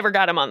 We never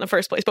got him on in the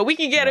first place, but we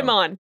can get him No.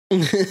 on.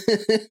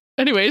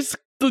 Anyways,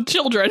 the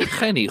children.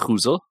 Penny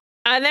Hoozle.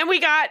 And then we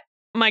got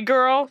my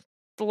girl,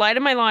 the light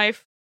of my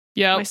life,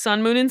 Yeah. my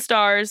sun, moon, and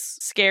stars,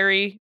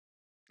 Scary,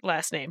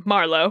 last name,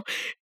 Marlowe.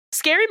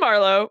 Scary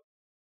Marlowe,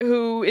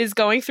 who is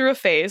going through a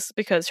phase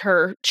because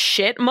her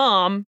shit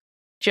mom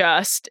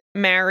just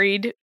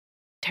married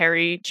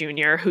Terry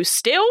Jr., who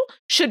still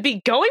should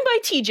be going by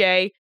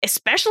TJ,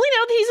 especially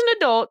now that he's an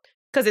adult,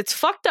 because it's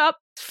fucked up.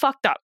 It's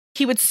fucked up.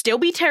 He would still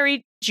be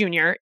Terry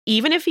Jr.,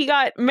 even if he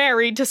got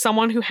married to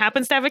someone who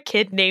happens to have a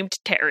kid named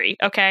Terry,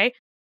 okay?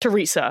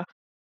 Teresa.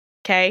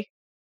 Okay?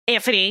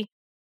 Anthony,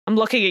 I'm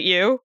looking at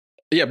you.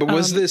 Yeah, but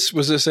was Um,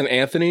 this an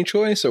Anthony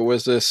choice or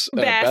was this a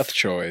Beth. Beth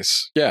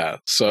choice? Yeah,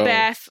 so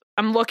Beth,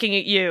 I'm looking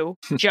at you.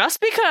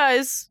 Just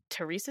because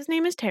Teresa's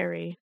name is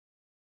Terry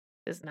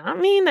does not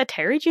mean that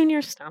Terry Jr.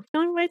 stopped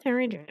going by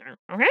Terry Jr.,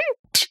 okay?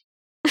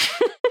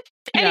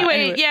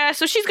 Anyway, yeah,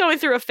 so she's going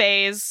through a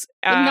phase.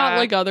 Not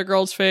like other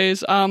girls'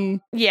 phase.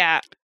 Yeah,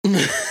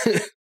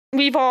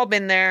 we've all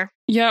been there.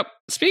 Yep.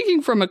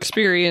 Speaking from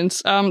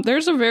experience,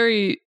 there's a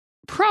very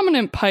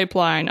prominent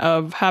pipeline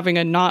of having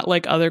a not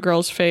like other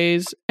girls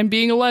phase and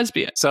being a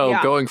lesbian. So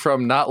Yeah. going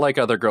from not like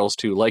other girls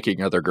to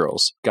liking other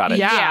girls. Got it.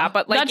 Yeah.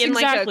 But like that's in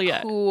exactly like a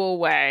it. cool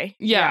way.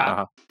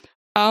 Yeah.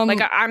 Uh-huh.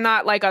 Like I'm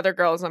not like other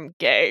girls, I'm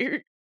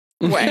gay.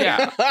 Way.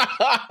 Yeah.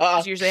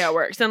 That's usually how it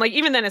works. And like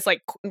even then it's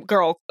like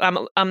girl,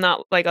 I'm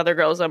not like other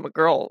girls, I'm a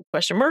girl,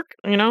 question mark,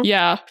 you know?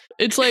 Yeah.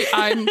 It's like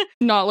I'm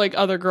not like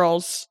other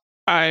girls.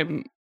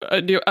 I'm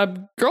a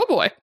girl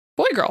boy.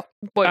 Boy girl.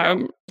 Boy, girl.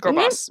 I'm Girl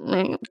boss.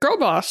 Girl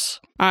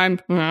boss. I'm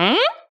The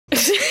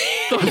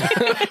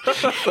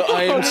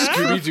I am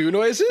Scooby Doo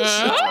noises.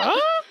 The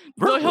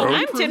home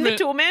I'm Tim the improvement-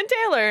 Toolman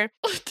Taylor.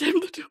 Tim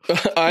the Tool-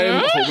 I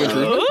am home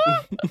improvement.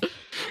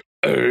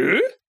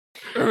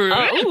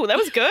 Ooh, that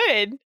was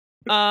good.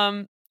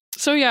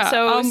 So yeah.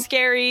 So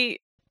Scary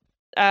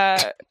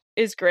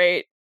is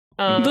great.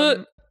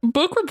 The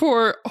book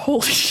report.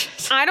 Holy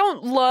shit. I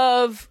don't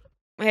love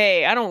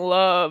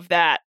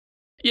that.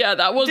 Yeah,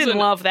 that Didn't wasn't.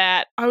 love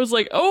that. I was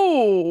like,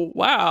 oh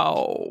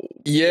wow.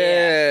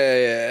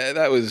 Yeah,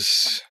 that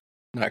was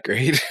not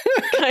great.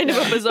 Kind of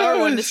a bizarre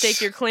That one to was-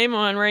 stake your claim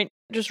on, right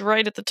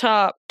at the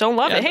top. Don't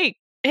love Yeah. it.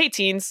 Hey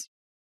teens,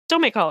 don't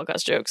make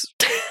Holocaust jokes.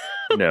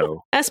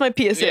 No. That's my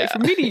PSA Yeah.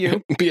 from me to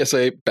you.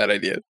 PSA, bad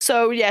idea.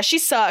 So yeah, she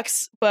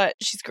sucks, but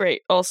she's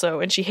great also,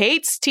 and she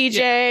hates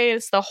TJ.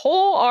 It's the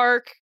whole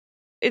arc.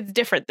 It's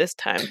different this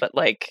time, but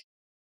like,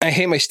 I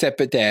hate my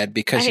stepdad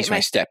because I he's hate my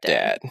my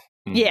stepdad.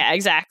 Mhm. yeah,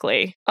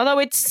 exactly. Although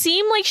it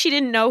seemed like she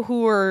didn't know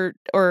who her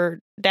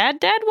dad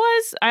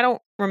was. I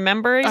don't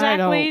remember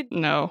exactly. I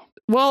don't know.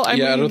 Well, I I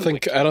mean, don't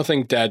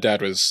think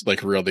dad was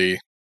like really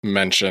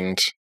mentioned.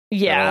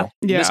 Yeah,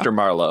 yeah, Mr.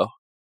 Marlowe.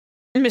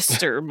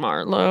 Mr.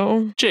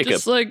 Marlowe. Jacob.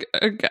 just like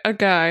a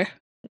guy.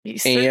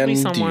 He's certainly And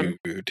someone.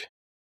 dude.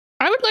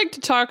 I would like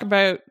to talk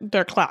about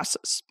their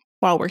classes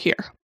while we're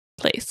here,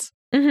 please.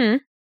 Mm-hmm.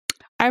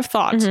 I have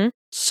thoughts. Mhm.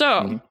 So,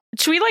 Mhm.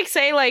 Should we like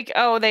say like,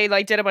 oh, they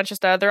like did a bunch of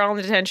stuff. They're all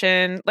in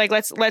detention. Like,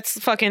 let's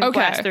fucking Okay.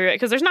 blast through it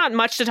because there's not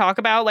much to talk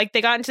about. Like,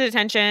 they got into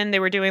detention. They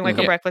were doing like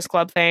a Yeah. Breakfast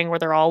Club thing where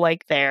they're all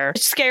like there.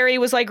 Scary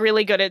was like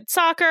really good at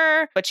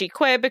soccer, but she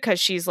quit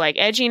because she's like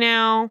edgy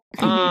now.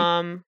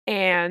 Mhm.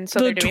 And so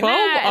the they're doing 12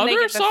 that. And they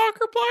other get the-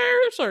 soccer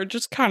players are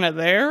just kind of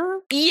there.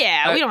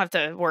 yeah, we don't have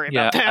to worry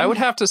Yeah, about them. I would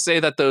have to say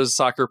that those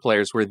soccer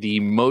players were the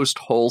most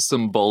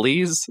wholesome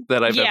bullies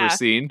that I've Yeah. ever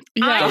seen.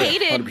 Yeah. I Okay,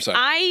 hated. 100%.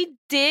 I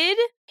did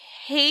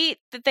hate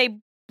that they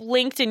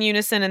blinked in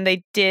unison and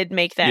they did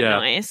make that Yeah.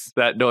 noise.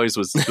 That noise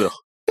was ugh,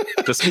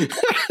 just Yeah.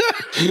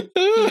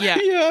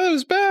 yeah, that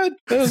was bad.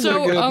 That was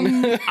So,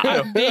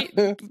 not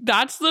good.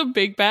 That's the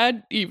big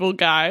bad evil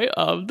guy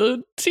of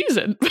the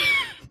season.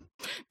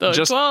 The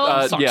Just,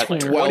 12 soccer yeah,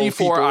 players.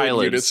 24 people in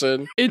islands.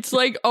 unison. It's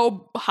like,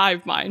 oh,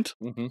 hive mind.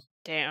 Mhm.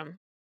 Damn.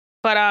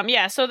 But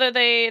yeah, so they're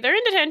in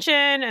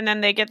detention and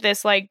then they get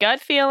this like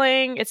gut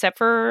feeling, except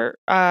for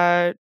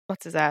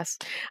what's his ass?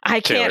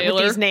 I can't Taylor.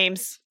 with these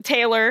names.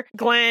 Taylor,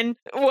 Glenn,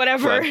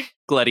 whatever.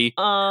 Gletty.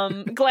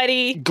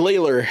 Gletty,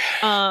 Glaler.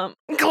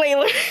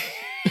 Glaler.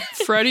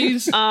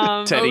 Freddy's Teddy.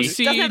 OC,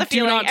 Doesn't have the do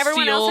feeling. not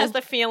Everyone steal, else has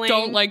the feeling.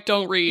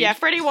 don't read. Yeah,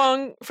 Freddie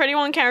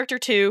Wong character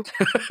 2.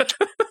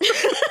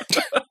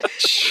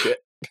 Shit.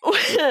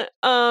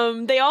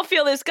 They all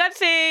feel this gut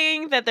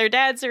thing that their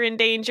dads are in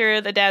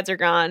danger. The dads are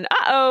gone.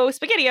 Uh-oh,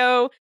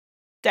 Spaghetti-O.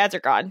 Dads are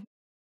gone.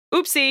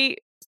 Oopsie.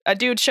 A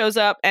dude shows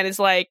up and is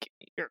like,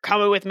 you're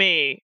coming with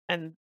me.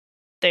 And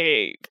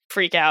they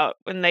freak out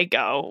when they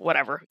go.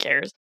 Whatever, who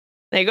cares?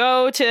 They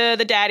go to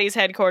the daddy's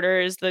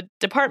headquarters, the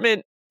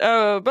department.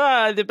 Oh,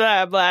 blah,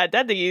 blah, blah,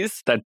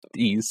 daddies.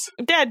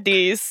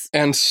 Daddies.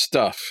 And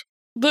stuff.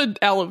 The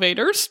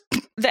elevators.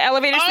 The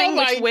elevators thing,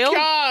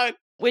 God.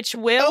 which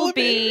will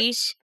be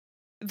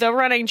the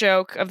running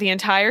joke of the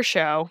entire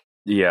show.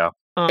 Yeah.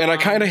 And I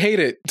kind of hate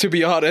it, to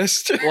be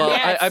honest. Well,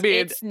 yes, I mean,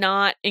 it's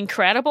not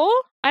incredible,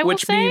 I will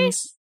which say.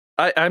 means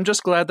I'm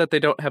just glad that they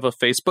don't have a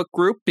Facebook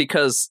group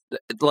because,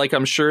 like,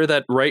 I'm sure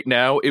that right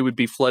now it would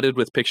be flooded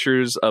with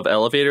pictures of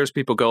elevators.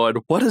 People going,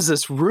 "What is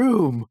this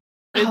room?"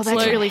 Oh, It's that's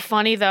like- really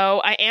funny, though.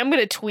 I am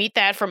going to tweet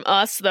that from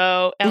us,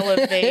 though.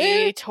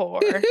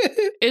 Elevator.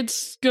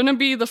 It's gonna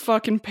be the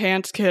fucking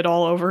pants kid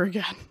all over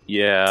again.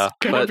 Yeah,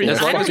 gonna but be as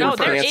a long I as don't you're know.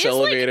 There Pants is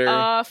elevator. like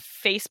a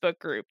Facebook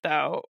group,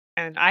 though.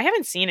 And I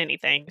haven't seen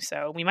anything,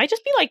 so we might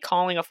just be like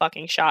calling a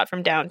fucking shot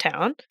from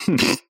downtown.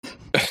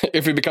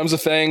 If it becomes a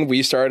thing,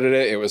 we started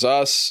it. It was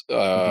us.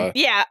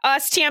 Yeah,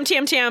 us, TM.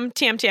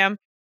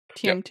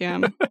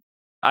 TM.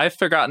 I've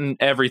forgotten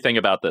everything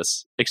about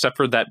this except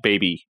for that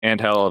baby and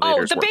how Oh,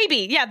 elevators the work.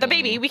 baby. Yeah, the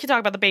baby. We can talk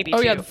about the baby, Oh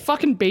too. yeah, the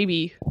fucking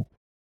baby.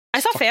 I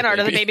saw fan the art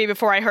of the baby. baby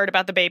before I heard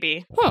about the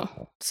baby. Huh.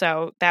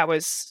 So that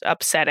was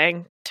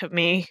upsetting to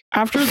me.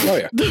 After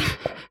yeah.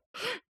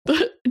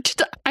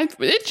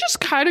 it just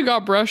kind of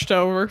got brushed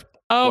over.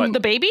 What? The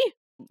baby?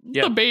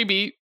 Yeah. The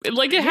baby,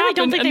 like it Yeah, happened. I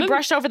don't think and they then-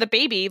 brushed over the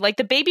baby. Like,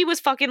 the baby was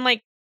fucking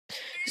like,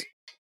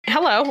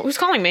 hello, who's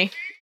calling me?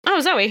 Oh,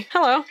 Zoe,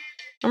 hello.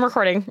 I'm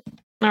recording.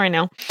 All right,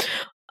 now.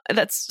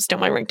 That's still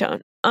my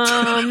ringtone.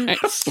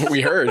 Nice.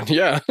 We heard,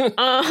 yeah. But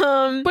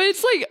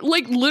it's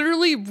like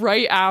literally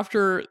right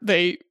after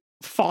they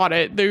fought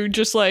it, they were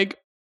just like,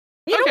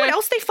 You know Okay. what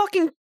else they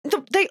fucking...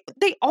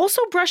 They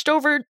also brushed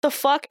over the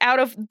fuck out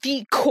of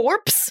the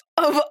corpse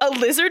of a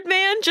lizard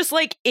man just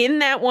like in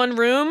that one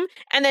room,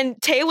 and then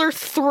Taylor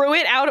threw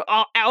it out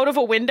of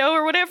a window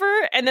or whatever,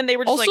 and then they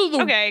were just Also like,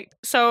 the okay,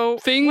 so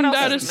thing what else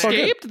that is in there?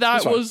 escaped that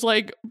That's fine. was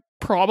like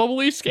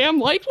probably scam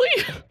likely.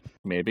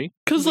 Maybe.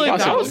 Because like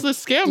that Possibly. was the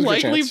scam There's a good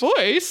likely chance.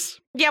 voice.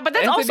 Yeah, but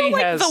that's Anthony also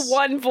like has- the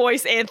one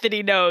voice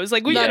Anthony knows.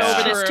 Like, we went That's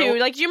over this true. too.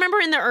 Like, do you remember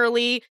in the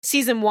early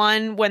season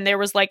 1 when there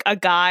was like a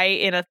guy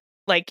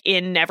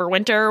in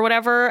Neverwinter or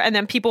whatever, and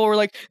then people were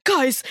like,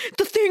 guys,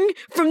 the thing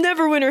from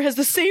Neverwinter has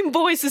the same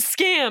voice as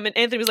Scam, and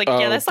Anthony was like,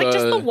 yeah, Oh, that's like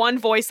just the the- one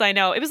voice I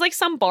know. It was like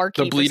some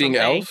barkeep. The bleeding or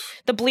something.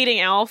 elf. The bleeding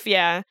elf,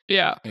 yeah.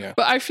 Yeah. Yeah.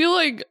 But I feel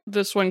like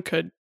this one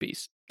could be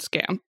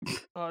scam.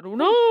 I don't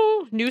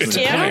know. New It's a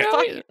scam. plant.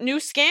 Fuck, new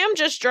scam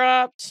just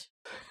dropped.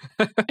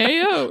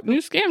 Ayo, new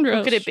scam dress.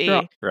 Who could it be?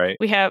 drop. Right.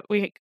 We had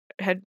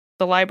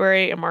the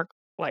library and Mark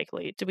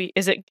Likely. Do you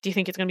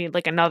think it's gonna be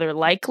like another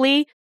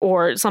Likely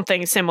or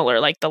something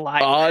similar like the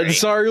library?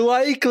 Odds are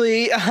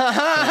likely.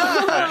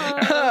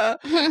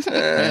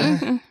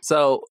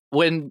 So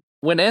when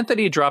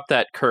Anthony dropped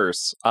that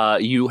curse,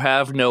 you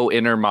have no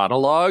inner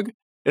monologue.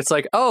 It's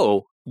like,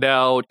 oh,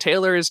 now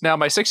Taylor is now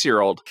my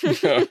 6-year-old.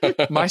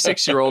 My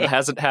 6-year-old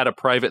hasn't had a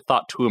private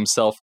thought to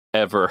himself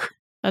ever.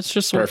 That's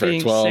just what Perfect.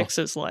 being Well- 6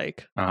 is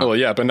like. Well,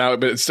 yeah,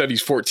 but instead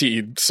he's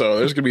 14, so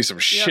there's gonna be some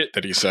shit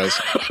that he says.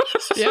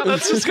 Yeah,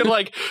 that's just gonna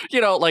like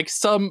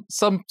some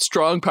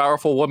strong,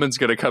 powerful woman's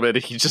gonna come in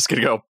and he's just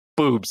gonna go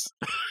boobs.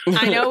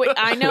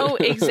 I know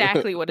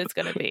exactly what it's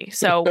going to be.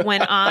 So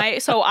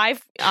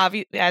I've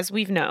as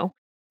we've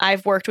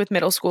I've worked with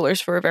middle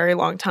schoolers for a very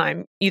long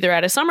time, either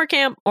at a summer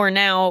camp or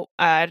now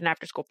at an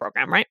after school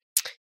program, right?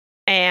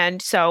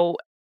 And so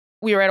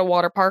we were at a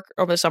water park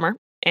over the summer,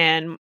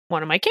 and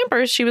one of my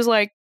campers, she was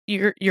like,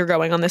 "You're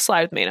going on this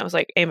slide with me," and I was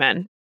like,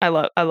 "Amen. I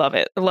love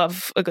it. I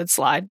love a good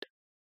slide."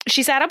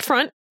 She sat up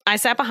front. I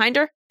sat behind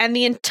her, and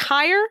the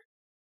entire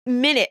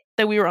minute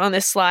that we were on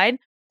this slide,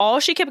 all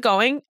she kept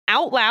going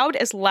out loud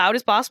as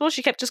possible.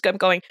 She kept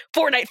going,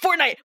 Fortnite,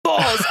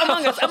 balls,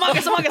 Among Us,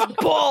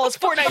 balls,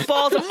 Fortnite,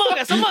 balls, Among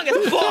Us,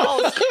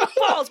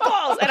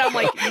 balls. And I'm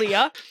like,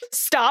 Leah,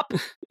 stop it.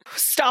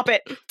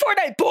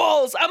 Fortnite,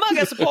 balls, Among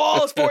Us,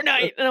 balls,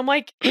 Fortnite. And I'm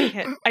like,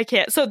 I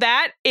can't. So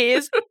that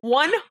is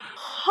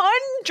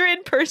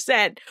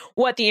 100%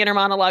 what the inner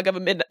monologue of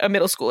a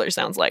middle schooler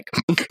sounds like.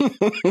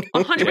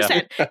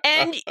 100%.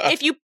 And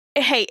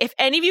if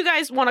any of you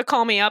guys want to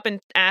call me up and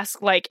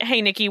ask, like,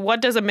 hey, Nikki,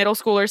 what does a middle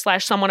schooler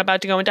 / someone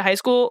about to go into high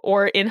school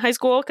or in high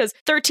school? Because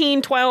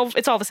 13, 12,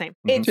 it's all the same.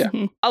 It's Yeah.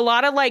 a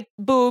lot of, like,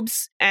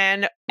 boobs.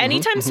 And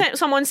anytime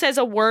someone says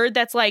a word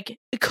that's, like,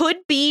 could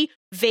be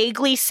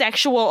vaguely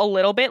sexual a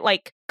little bit,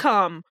 like,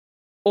 come,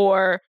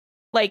 or,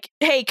 like,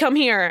 hey, come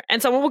here.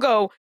 And someone will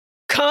go,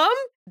 come?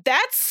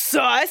 That's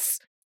sus.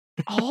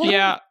 All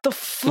Yeah. the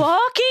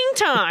fucking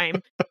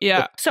time.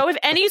 Yeah. So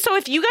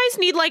if you guys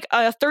need like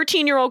a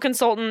 13-year-old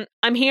consultant,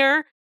 I'm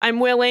here. I'm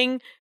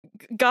willing.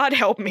 God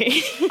help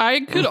me. I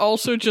could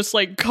also just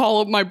like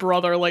call up my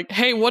brother, like,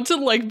 hey, what's it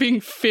like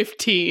being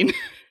 15?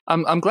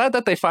 I'm glad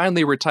that they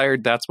finally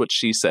retired That's What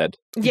She Said.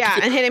 Yeah,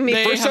 and hitting me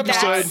They first have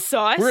episode. not.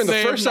 Sus. We're in the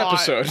They have first not.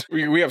 episode.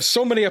 We have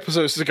so many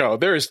episodes to go.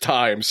 There is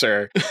time,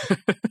 sir.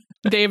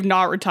 They have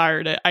not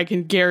retired it. I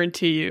can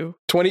guarantee you.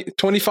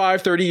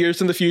 25, 30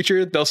 years in the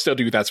future, they'll still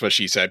do That's What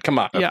She Said. Come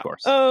on. Of Yeah.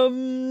 course.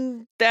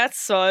 That's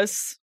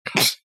sus.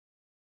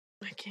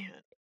 I can't.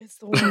 It's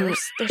the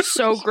worst. They're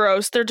so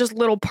gross. They're just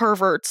little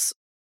perverts.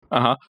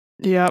 Uh-huh.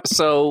 Yep.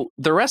 So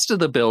the rest of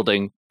the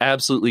building,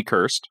 absolutely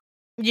cursed.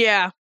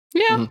 Yeah.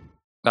 Yeah.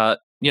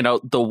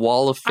 The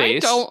wall of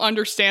face. I don't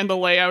understand the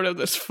layout of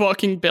this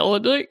fucking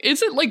building.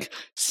 Is it like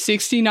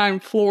 69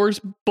 floors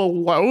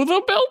below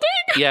the building?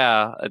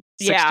 Yeah, a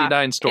Yeah.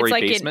 69-story It's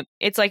like basement.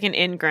 It's like an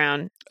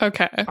in-ground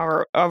Okay.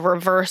 or a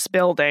reverse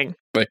building.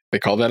 They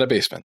call that a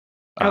basement.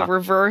 A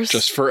reverse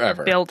Just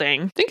forever.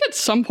 building. I think at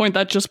some point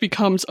that just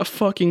becomes a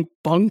fucking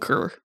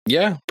bunker.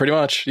 Yeah, pretty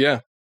much. Yeah.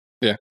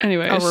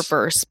 Anyways. A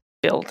reverse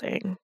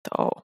building,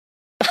 though.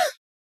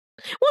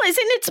 Well,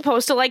 isn't it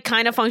supposed to like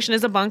kind of function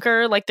as a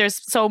bunker? Like there's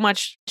so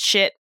much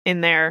shit in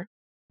there.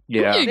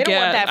 Yeah. You They don't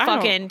want get- that I don't-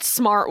 fucking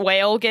smart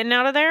whale getting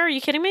out of there. Are you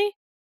kidding me?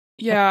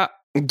 Yeah.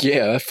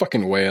 Yeah, that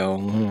fucking whale.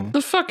 Mm.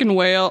 The fucking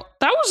whale.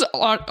 That was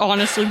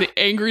honestly the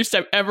angriest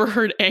I've ever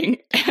heard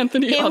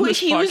Anthony on this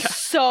He was podcast.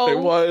 so It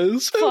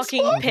was.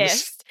 fucking It was.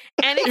 pissed.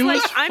 And it's It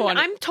like was I'm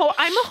funny.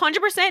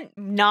 100%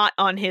 not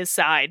on his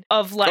side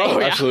of like Oh,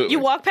 absolutely. you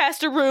walk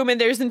past a room and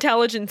there's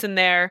intelligence in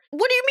there.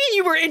 What do you mean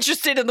you were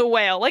interested in the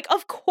whale? Like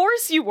of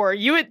course you were.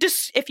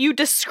 If you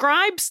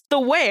describe the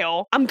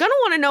whale, I'm going to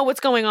want to know what's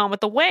going on with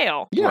the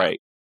whale. Yeah.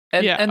 Right.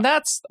 And Yeah. and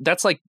that's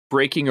like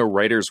breaking a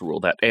writer's rule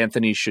that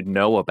Anthony should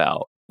know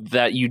about.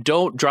 That you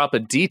don't drop a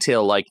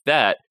detail like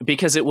that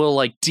because it will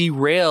like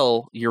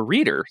derail your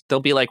reader. They'll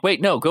be like, wait,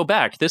 no, go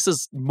back. This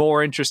is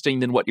more interesting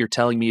than what you're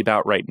telling me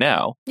about right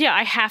now. Yeah,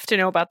 I have to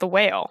know about the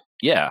whale.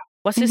 Yeah.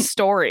 What's his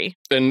story?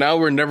 And now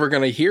we're never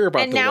going to hear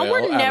about And the now whale.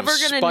 we're out never of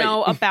going to spite.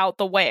 know about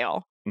the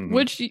whale. Mhm.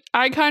 Which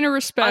I kind of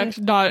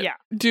respect not yeah.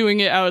 doing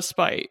it out of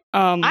spite.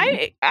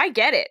 I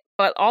get it,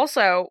 but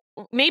also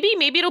maybe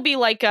it'll be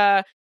like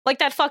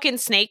that fucking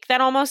snake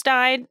that almost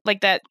died,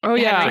 like that. Oh,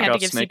 yeah. Henry had to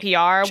Chekhov's give snake.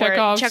 CPR.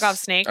 Chekhov's- Chekhov's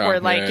snake, Oh, where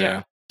like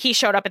yeah. he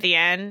showed up at the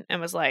end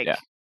and was like, Yeah.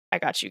 "I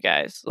got you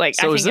guys." Like,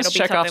 So I is think this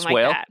it'll be Chekhov's something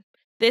whale? like that.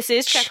 This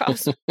is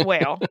Chekhov's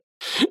whale.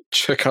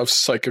 Chekhov's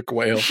psychic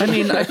whale. I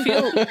mean, I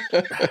feel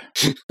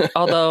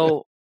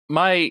although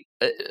my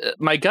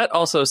gut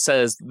also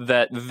says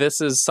that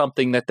this is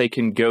something that they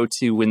can go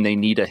to when they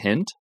need a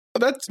hint.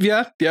 That's I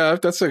guess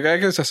that's a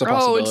possibility.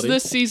 oh, it's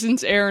this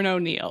season's Aaron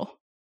O'Neill,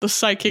 the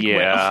psychic whale.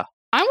 Yeah.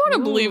 I want to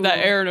believe that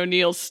Ooh. Aaron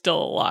O'Neill's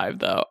still alive,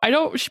 though. I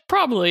don't. She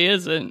probably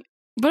isn't.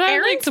 But I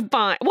like Aaron's to.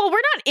 fine. Well,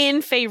 we're not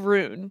in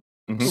Faerun,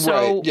 Mhm.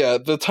 so right. Yeah,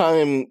 the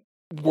time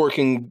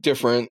working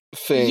different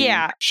thing.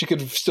 Yeah. She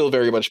could still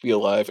very much be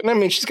alive. And I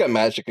mean, she's got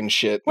magic and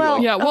shit. Well,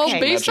 like, Yeah, well, Okay.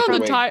 based Magic on the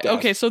away time. death.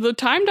 Okay, so the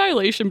time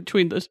dilation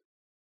between the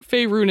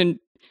Faerun and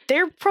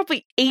they're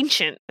probably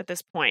ancient at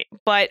this point.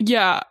 But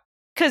yeah,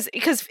 because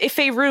if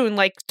Faerun,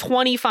 like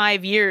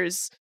 25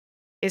 years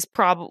is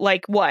probably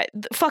like what?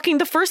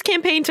 The first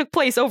campaign took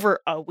place over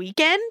a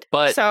weekend.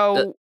 But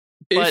So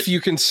if you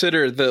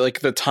consider that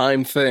like the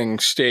time thing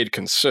stayed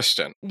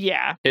consistent.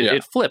 yeah. Yeah.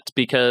 it flipped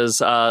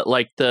because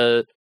like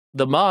the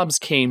mobs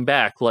came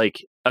back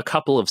like a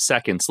couple of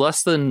seconds,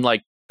 less than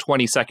like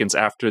 20 seconds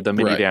after the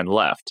Right. minivan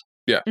left.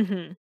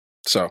 hmm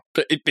So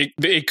but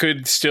it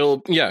could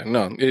still,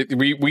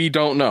 we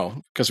don't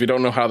know because we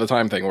don't know how the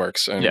time thing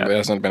works and Yeah. it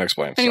hasn't been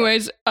explained. so.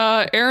 anyways,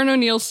 Aaron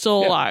O'Neill's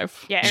still Yeah.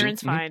 alive. Yeah,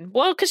 Aaron's Mhm. fine.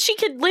 Well, because she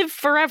could live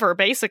forever.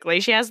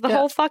 Basically, she has the Yeah.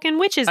 whole fucking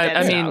witches dead.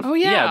 I mean, stuff. Oh,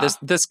 yeah.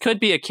 this could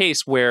be a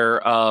case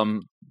where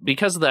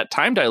because of that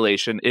time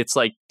dilation, it's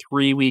like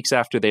 3 weeks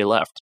after they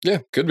left. Yeah,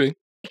 could be.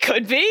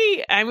 Could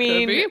be. I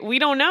mean, be. we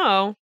don't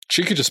know.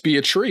 She could just be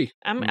a tree.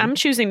 I'm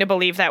choosing to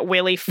believe that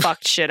Willie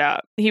fucked shit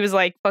up. He was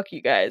like, "Fuck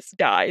you guys,"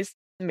 dies,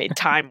 made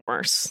time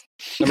worse.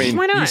 I mean,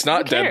 Why not? he's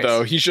not Who dead cares?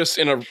 though. He's just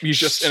in an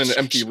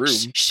empty room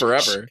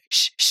forever.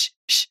 Shh.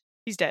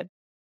 He's dead.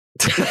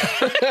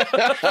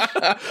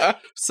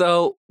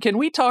 So, can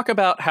we talk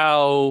about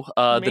how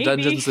the Maybe.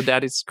 Dungeons and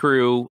Daddies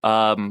crew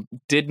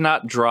did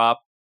not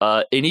drop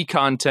any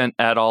content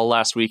at all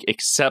last week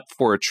except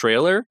for a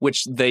trailer,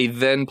 which they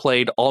then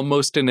played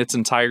almost in its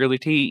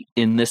entirety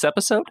in this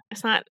episode?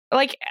 It's not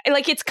like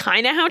it's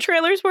kind of how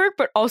trailers work,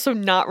 but also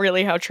not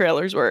really how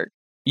trailers work.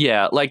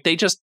 Yeah, like they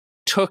just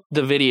took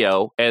the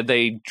video and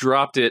they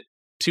dropped it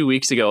 2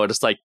 weeks ago, and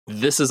it's like,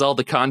 this is all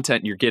the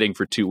content you're getting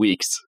for 2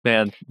 weeks.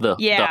 Man, the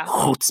Yeah.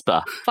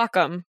 chutzpah. Fuck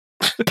them.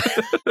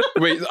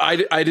 Wait,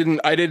 I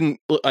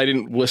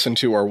didn't listen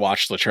to or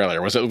watch the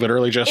trailer. Was it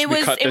literally just It we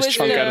was- cut it this was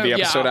chunk the- out of the yeah.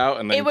 episode out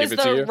and then It was give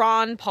it to the you?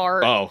 Ron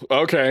part. Oh,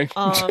 okay.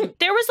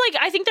 There was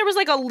I think there was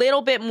a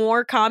little bit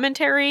more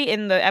commentary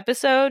in the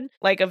episode,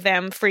 like of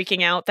them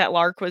freaking out that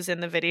Lark was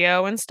in the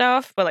video and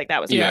stuff, but like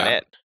that was about Yeah.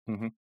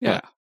 it. Yeah.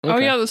 Oh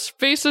Okay. yeah, the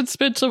face that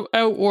spits out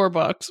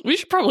Warbucks. We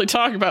should probably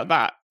talk about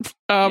that.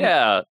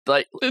 Yeah,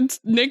 like It's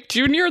Nick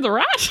Jr. the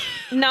rat.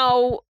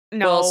 No,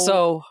 No. Well,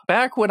 so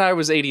back when I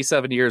was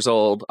 87 years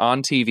old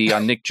on TV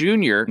on Nick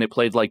Jr., and it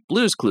played like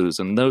Blue's Clues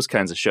and those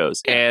kinds of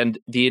shows. And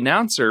the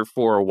announcer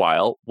for a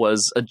while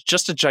was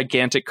just a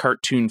gigantic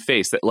cartoon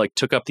face that like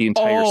took up the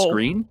entire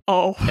screen.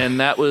 Oh. And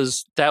that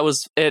was,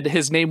 and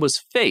his name was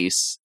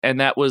Face, and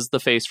that was the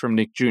face from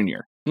Nick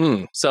Jr.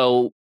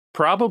 So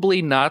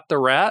probably not the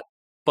rat,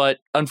 but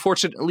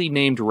unfortunately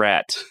named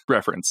Rat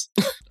reference.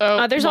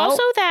 There's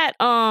also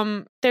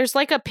that there's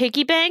like a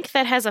piggy bank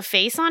that has a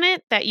face on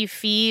it that you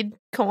feed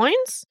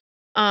coins.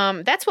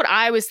 That's what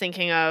I was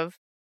thinking of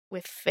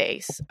with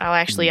Face.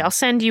 I'll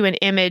send you an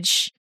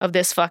image of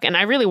this and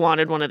I really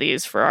wanted one of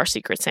these for our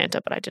Secret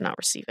Santa, but I did not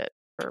receive it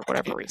for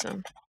whatever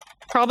reason.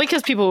 Probably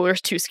because people were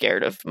too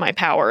scared of my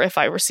power if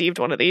I received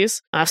one of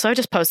these. So I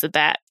just posted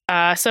that.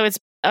 So it's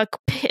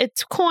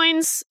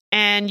coins,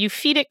 and you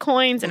feed it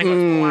coins, and it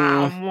goes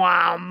wham,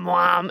 wham,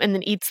 wham, and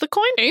then eats the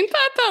coin. Ain't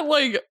that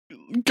like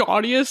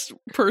gaudiest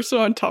person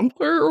on Tumblr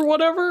or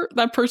whatever?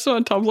 That person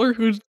on Tumblr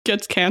who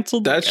gets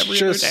canceled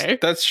every other day?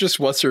 That's just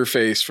what's her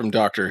face from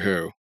Doctor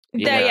Who.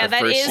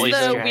 That is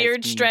the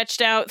weird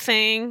stretched out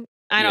thing.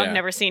 I've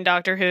never seen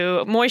Doctor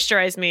Who.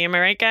 Moisturize me, am I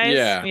right, guys?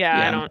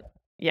 Yeah. I don't.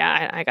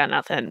 Yeah, I got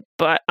nothing.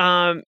 But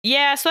so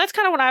that's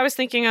kind of what I was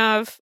thinking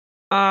of.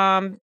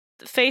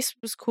 Face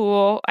was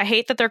cool. I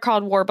hate that they're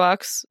called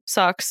Warbucks.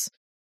 Sucks.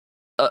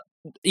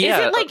 Is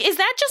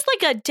that just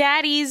like a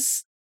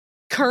daddy's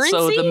currency?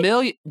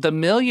 So the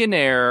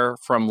millionaire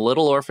from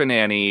Little Orphan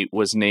Annie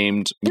was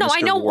named Mr. I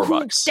know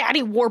Warbucks. who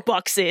Daddy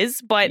Warbucks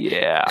is, but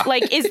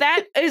like is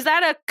that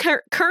a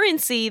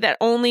currency that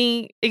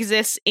only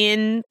exists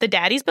in the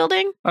Daddy's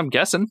building? I'm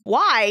guessing.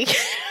 Why?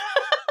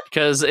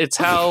 Because it's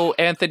how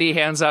Anthony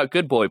hands out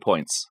good boy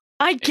points.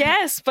 I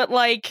guess, but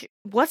like,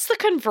 what's the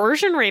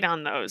conversion rate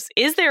on those?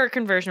 Is there a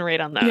conversion rate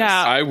on those?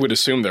 Yeah. I would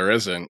assume there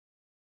isn't.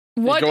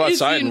 What you go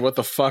outside and what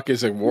the fuck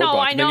is a Warbuck? No,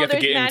 I know then you have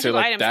there's to get magical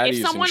into, like, items.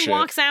 If someone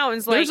walks out and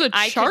is like, there's a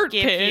I chart could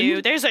give pin.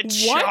 you... There's a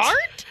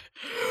chart?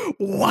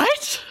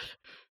 What?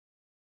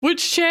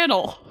 Which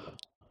channel?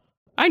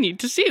 I need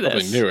to see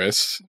this.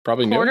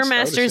 Probably newest.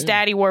 Quartermaster's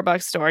Daddy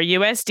Warbuck store.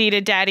 USD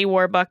to Daddy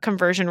Warbuck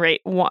conversion rate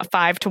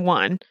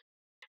 5-1.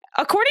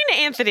 According to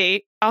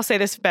Anthony, I'll say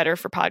this better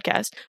for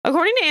podcast.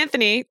 According to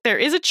Anthony, there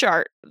is a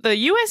chart.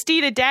 The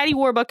USD to Daddy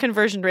Warbuck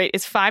conversion rate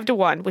is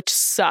 5-1, which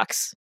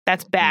sucks.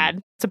 That's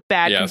bad. It's a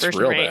bad conversion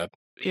real rate. Bad.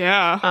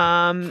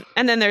 Yeah.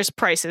 And then there's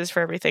prices for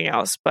everything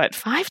else, but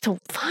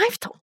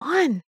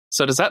 5-1.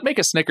 So does that make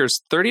a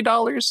Snickers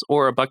 $30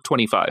 or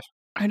 $1.25?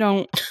 I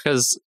don't.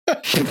 Because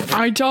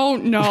I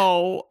don't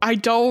know. I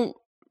don't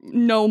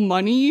know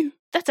money.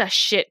 That's a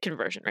shit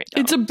conversion rate.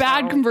 Though, it's a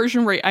bad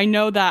conversion rate. I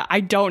know that.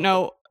 I don't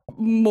know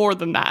more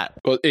than that.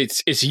 Well,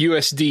 it's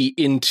USD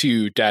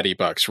into Daddy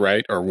Bucks,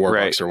 right? Or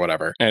Warbucks or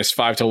whatever. And it's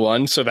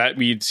 5-1. So that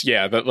means,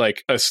 that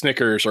like a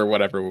Snickers or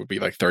whatever would be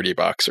like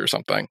 $30 or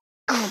something.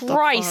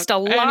 Christ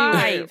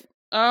alive.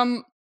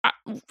 Anyway,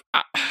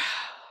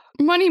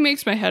 money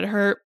makes my head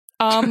hurt.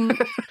 I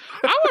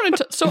wanted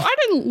to, so I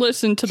didn't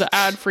listen to the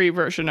ad-free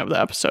version of the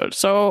episode.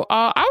 So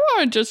I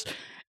want to just,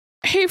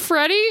 hey,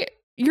 Freddie,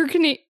 you're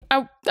Canadian.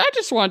 I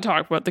just want to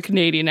talk about the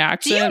Canadian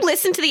accent. Do you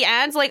listen to the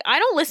ads? Like, I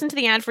don't listen to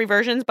the ad-free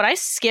versions, but I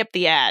skip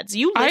the ads.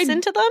 You listen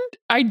to them?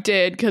 I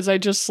did, because I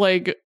just,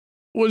 like,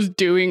 was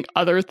doing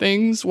other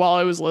things while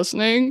I was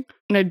listening,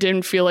 and I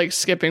didn't feel like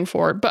skipping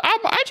forward. But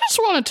I just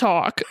want to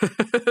talk.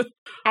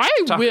 I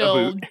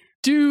will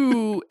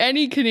do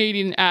any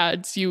Canadian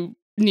ads you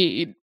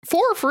need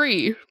for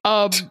free.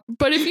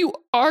 But if you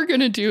are going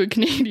to do a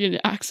Canadian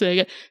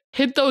accent,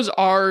 hit those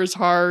R's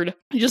hard.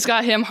 You just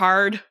got him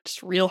hard,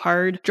 just real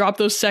hard. Drop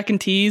those second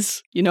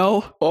T's,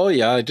 Oh,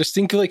 yeah. I just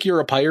think like you're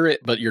a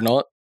pirate, but you're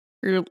not.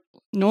 You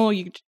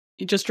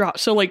just drop.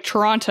 So like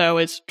Toronto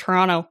is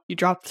Toronto. You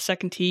drop the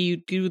second T, you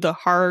do the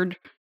hard.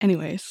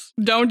 Anyways,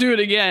 don't do it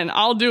again.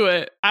 I'll do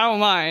it. I don't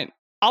mind.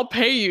 I'll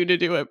pay you to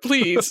do it,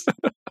 please.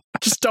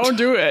 Just don't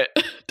do it.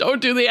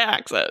 Don't do the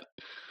accent.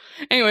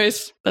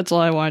 Anyways, that's all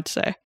I wanted to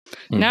say.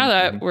 Mm-hmm. Now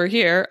that we're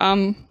here,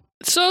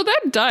 so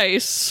that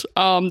dice,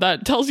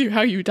 that tells you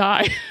how you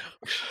die.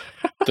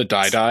 The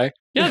die?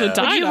 Yeah, the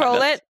die.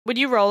 Would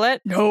you roll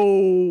it?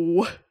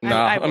 No.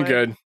 I'm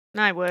good.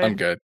 I would. I'm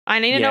good. I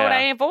need to know what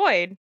I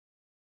avoid.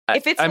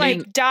 If it's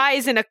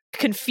dies in a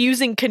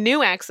confusing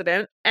canoe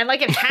accident, and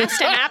like it has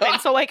to happen,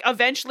 so like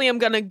eventually I'm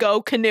gonna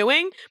go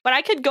canoeing, but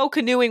I could go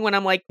canoeing when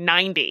I'm like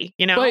 90,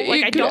 But like,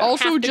 it I could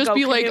also just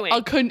be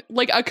canoeing.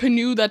 like a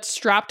canoe that's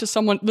strapped to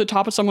the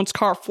top of someone's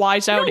car,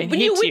 flies out and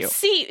hits you. You would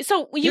see.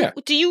 So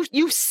do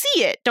you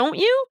see it? Don't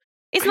you?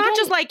 It's not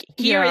just like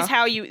here is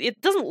how you.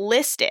 It doesn't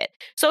list it.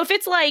 So if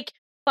it's like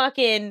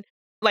fucking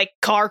like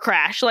car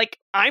crash, like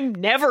I'm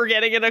never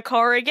getting in a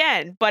car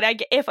again. But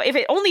if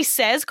it only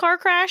says car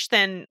crash,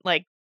 then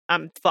like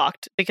I'm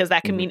fucked, because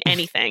that can mean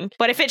anything.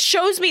 But if it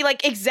shows me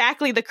like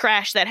exactly the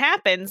crash that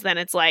happens, then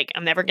it's like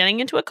I'm never getting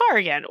into a car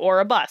again or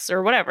a bus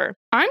or whatever.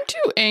 I'm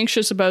too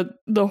anxious about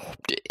the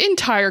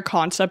entire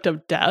concept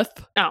of death.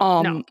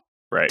 No.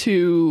 Right.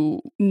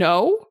 To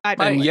know.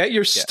 And yet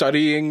you're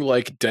studying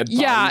like dead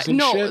bodies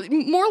and shit?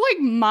 More like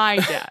my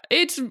death.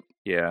 It's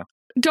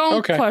Don't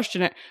Okay.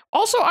 question it.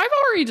 Also, I've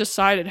already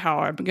decided how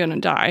I'm gonna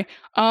die.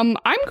 I'm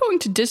going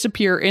to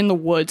disappear in the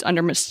woods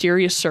under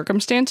mysterious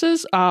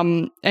circumstances,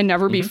 and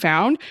never be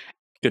found,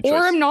 Good or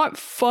choice. I'm not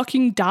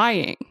fucking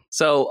dying.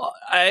 So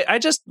I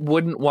just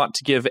wouldn't want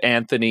to give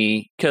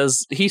Anthony,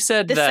 because he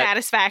said The that.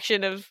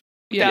 satisfaction of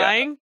Yeah.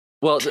 dying.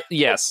 Well,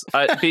 yes,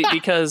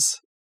 because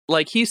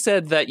like he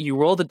said that you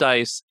roll the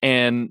dice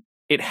and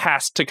it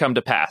has to come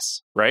to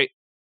pass, right?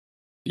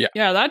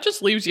 Yeah, that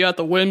just leaves you at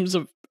the whims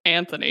of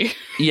Anthony.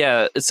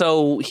 Yeah.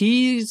 So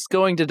he's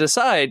going to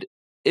decide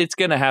it's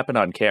going to happen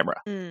on camera.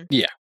 Mm.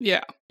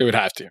 Yeah. It would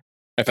have to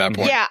at that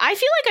point. Yeah, I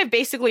feel like I've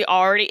basically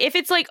already, if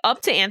it's like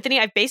up to Anthony,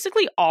 I've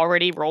basically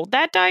already rolled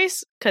that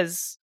dice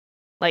because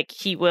like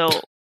he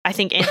will, I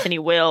think Anthony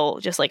will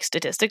just like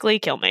statistically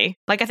kill me.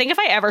 Like I think if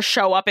I ever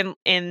show up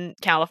in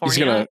California,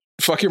 He's gonna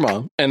fuck your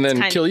mom and then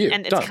kill you.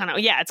 And it's Done.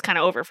 it's kind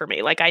of over for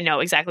me. Like I know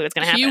exactly what's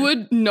going to happen. He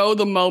would know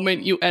the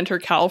moment you enter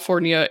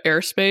California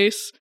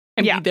airspace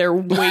and Yeah. be there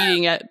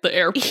waiting at the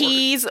airport.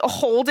 He's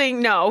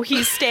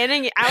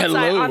standing outside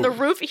Hello, on the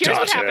roof. Here's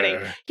what's daughter. happening.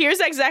 Here's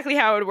exactly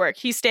how it would work.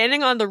 He's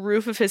standing on the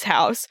roof of his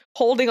house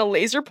holding a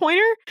laser pointer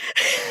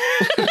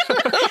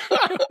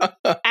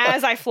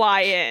as I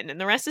fly in, and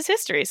the rest is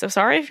history. So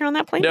sorry if you're on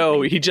that plane.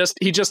 No, he just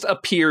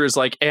appears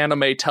like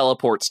anime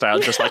teleport style,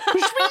 just like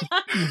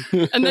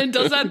and then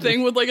does that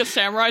thing with like a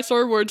samurai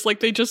sword where it's like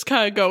they just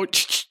kind of go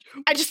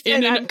I just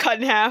In and- I'm cut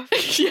in half.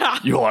 yeah,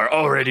 you are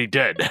already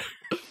dead.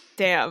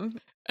 Damn.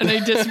 and then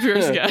he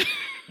disappears again.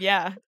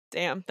 Yeah.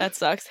 Damn. That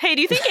sucks. Hey,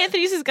 do you think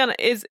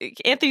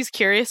Anthony's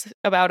curious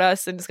about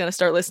us and is gonna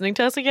start listening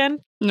to us again?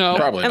 No,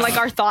 Probably. And not. like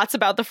our thoughts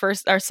about his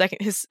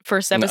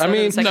first episode. I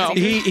mean, of the second no.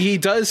 season? he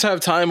does have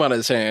time on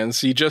his hands.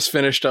 He just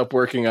finished up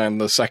working on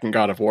the second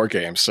God of War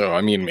game, so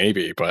I mean,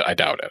 maybe, but I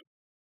doubt it.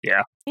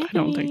 I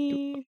don't think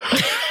you-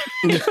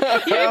 Hey,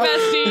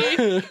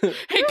 bestie.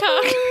 Hey,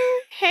 Cock.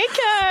 Hey,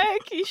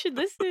 Cuck. You should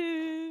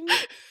listen.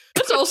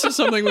 That's also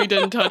something we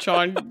didn't touch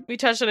on. We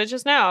touched on it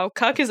just now.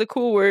 Cuck is a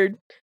cool word.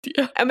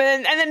 Yeah. And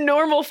then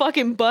Normal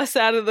fucking busts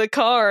out of the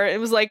car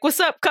and was like, "What's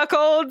up,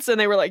 cuckolds?" And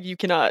they were like, You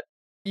cannot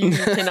say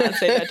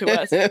that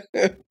to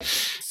us."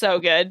 So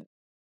good.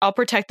 I'll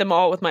protect them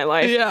all with my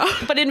life. Yeah.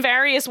 But in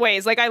various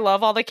ways. Like, I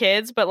love all the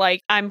kids, but like,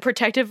 I'm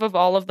protective of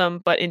all of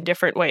them, but in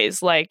different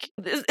ways. Like,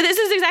 this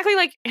is exactly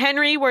like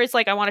Henry, where it's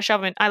like, I want to shove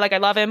him in. I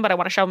love him, but I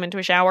want to shove him into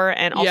a shower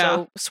and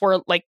also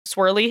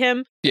swirly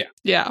him.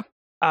 Yeah.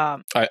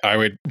 I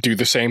would do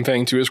the same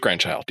thing to his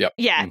grandchild. Yep.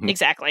 Yeah, Mhm.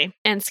 exactly.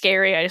 And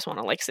Scary, I just want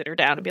to like sit her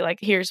down and be like,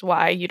 here's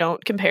why you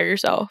don't compare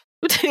yourself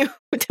to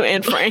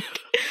Anne Frank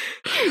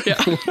Yeah.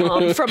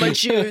 from a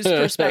Jew's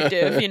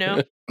perspective, you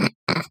know?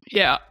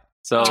 Yeah.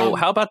 So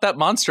how about that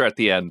monster at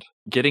the end?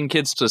 Getting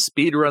kids to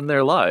speed run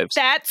their lives.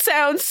 That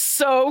sounds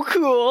so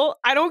cool.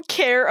 I don't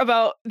care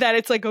about that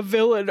it's like a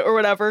villain or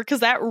whatever, because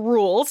that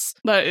rules.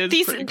 That is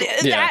pretty cool.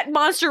 That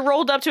monster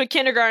rolled up to a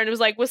kindergarten and was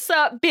like, "What's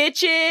up,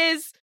 bitches?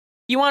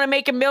 You want to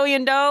make $1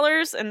 million?"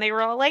 And they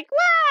were all like,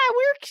 "Wow,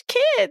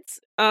 we're kids."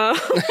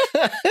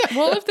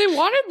 Well, if they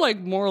wanted like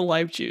more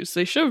life juice,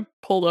 they should have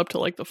pulled up to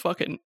like the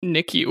fucking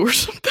NICU or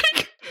something.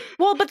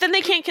 Well, but then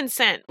they can't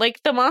consent.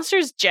 Like, the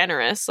monster's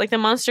generous. Like, the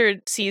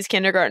monster sees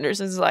kindergartners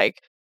and is like,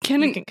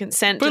 you can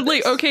consent to But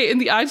like, this. okay, in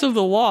the eyes of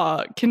the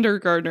law,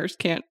 kindergartners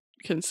can't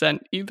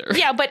consent either.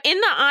 Yeah, but in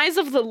the eyes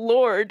of the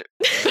Lord,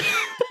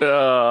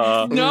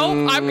 No,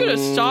 I'm gonna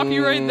stop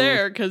you right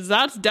there because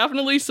that's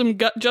definitely some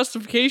gut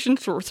justification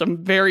for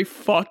some very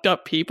fucked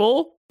up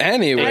people.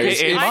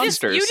 Anyways, Hey, if-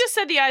 monsters. you just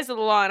said the eyes of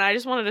the law, and I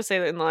just wanted to say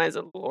that in the eyes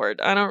of the Lord.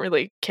 I don't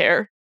really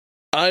care.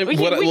 We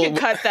what- can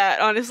cut that,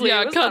 honestly.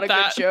 Yeah, it was cut not a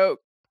that. good joke.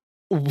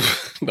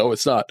 no,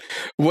 it's not.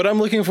 What I'm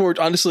looking forward,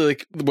 honestly,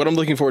 like what I'm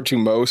looking forward to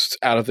most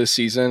out of this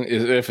season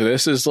is if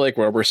this is like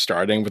where we're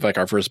starting with like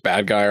our first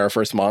bad guy, our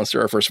first monster,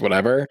 our first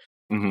whatever,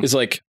 Mhm. is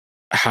like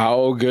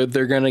how good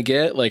they're gonna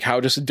get, like how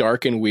just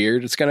dark and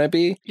weird it's gonna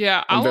be.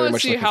 Yeah, I I'm very want to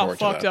much see looking how forward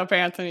to fucked that. up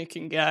Anthony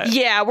can get.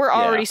 Yeah, we're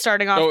already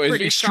starting off Oh,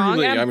 pretty strong.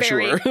 extremely, and I'm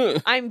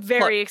sure. I'm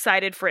very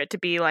excited for it to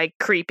be like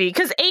creepy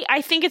because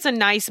I think it's a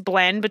nice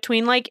blend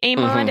between like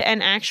AMOD Mhm.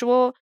 and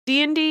actual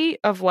D&D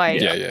of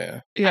like. yeah.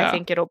 Yeah. I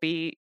think it'll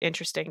be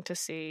interesting to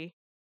see.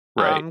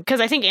 Right.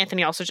 Because I think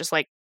Anthony also just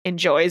like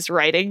enjoys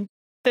writing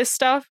this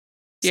stuff.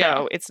 Yeah.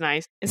 So it's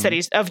nice instead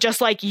of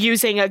just like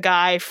using a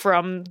guy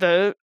from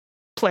the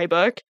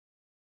playbook.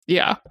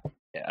 Yeah.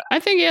 Yeah. I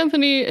think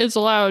Anthony is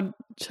allowed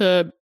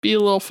to be a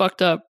little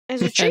fucked up.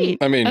 As a treat.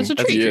 I mean, As a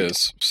he treat.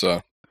 is.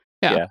 So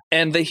Yeah.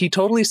 And he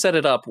totally set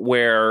it up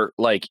where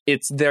like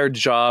it's their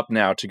job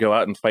now to go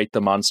out and fight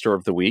the monster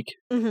of the week.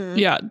 Mhm.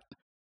 Yeah.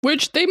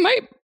 Which they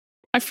might,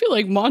 I feel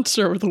like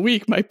Monster of the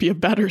Week might be a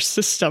better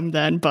system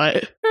then,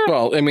 but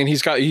well, I mean,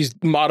 he's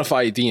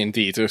modified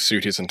D&D to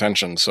suit his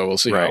intentions, so we'll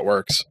see how Right. it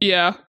works.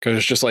 yeah. Because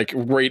it's just like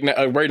right now,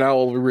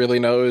 all we really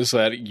know is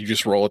that you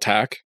just roll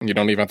attack. And you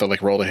don't even have to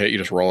like roll to hit. You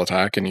just roll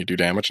attack and you do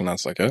damage, and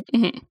that's like it.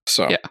 Mhm.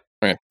 So Yeah.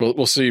 right,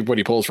 we'll see what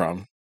he pulls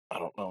from. I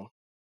don't know.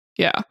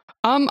 Yeah.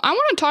 I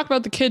want to talk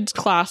about the kids'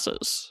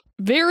 classes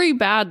very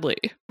badly.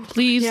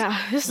 Please. Yeah,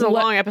 this is a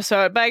long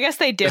episode, but I guess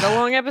they did a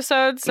long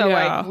episode, so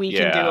like we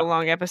can do a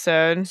long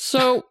episode.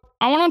 So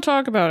I want to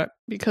talk about it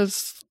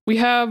because we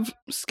have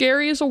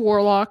Scary as a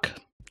warlock,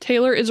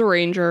 Taylor is a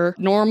ranger,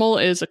 Normal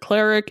is a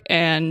cleric,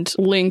 and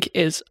Link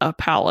is a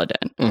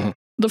paladin. Mhm.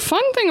 The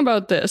fun thing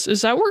about this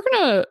is that we're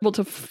going to be able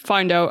to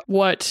find out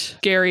what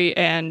Scary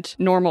and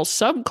Normal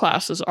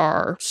subclasses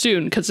are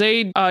soon, because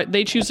they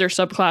choose their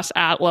subclass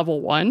at level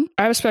 1.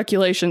 I have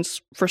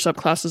speculations for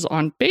subclasses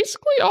on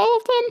basically all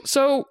of them.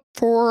 So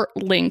for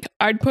Link,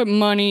 I'd put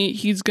money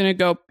he's going to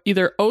go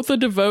either Oath of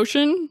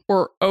Devotion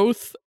or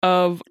Oath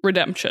of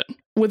Redemption.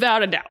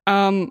 Without a doubt.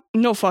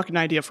 No fucking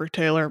idea for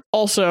Taylor.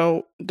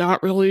 Also,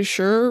 not really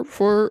sure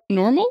for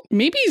Normal.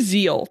 Maybe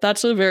Zeal.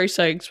 That's a very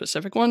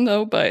site-specific one,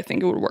 though, but I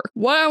think it would work.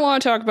 What I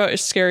want to talk about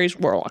is Scary's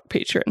Warlock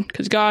patron,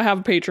 because you gotta have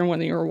a patron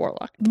when you're a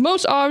Warlock. The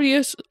most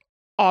obvious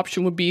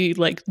option would be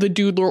like the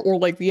Doodler or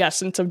like the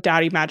essence of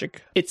Daddy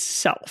Magic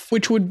itself,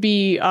 which would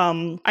be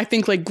I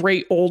think like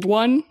Great Old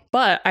One,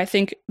 but I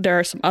think there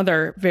are some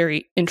other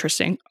very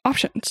interesting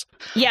options.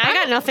 Yeah, I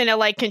got nothing to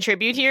like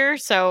contribute here,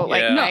 so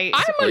like Yeah.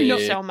 I support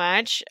you so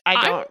much.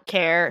 I don't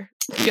care.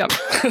 Yep,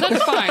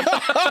 that's fine.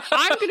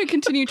 I'm going to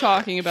continue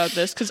talking about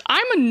this because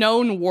I'm a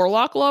known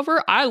Warlock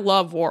lover. I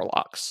love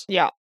Warlocks.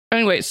 Yeah.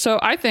 Anyway, so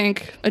I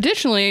think,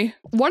 additionally,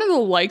 one of the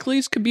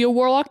likelies could be a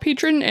Warlock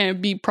patron, and it'd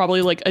be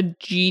probably like a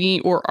Genie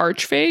or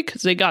Archfey,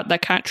 because they got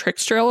that kind of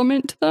trickster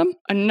element to them.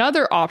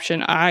 Another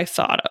option I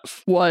thought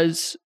of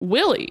was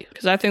Willy,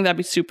 because I think that'd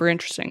be super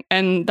interesting.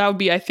 And that would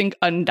be, I think,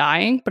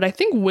 Undying, but I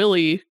think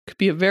Willy could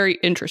be a very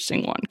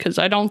interesting one, because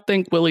I don't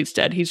think Willy's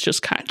dead. He's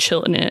just kind of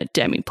chilling in a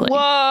demi-plane.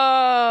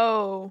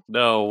 Whoa.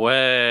 No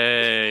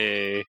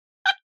way.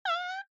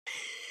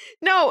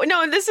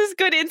 No, this is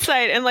good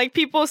insight. And like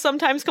people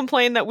sometimes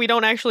complain that we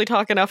don't actually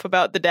talk enough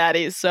about the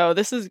daddies. So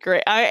this is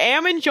great. I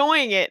am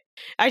enjoying it.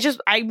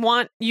 I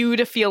want you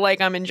to feel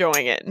like I'm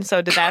enjoying it. And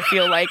so did that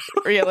feel like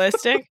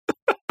realistic?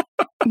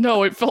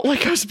 No, it felt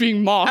like I was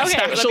being mocked, Okay,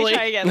 actually.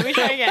 let me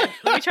try again.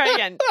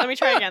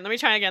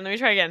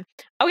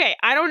 Okay,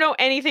 I don't know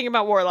anything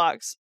about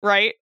warlocks,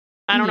 right?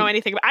 I don't know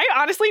anything.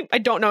 I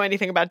don't know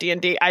anything about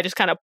D&D. I just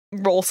kind of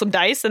roll some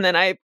dice and then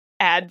I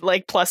add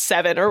like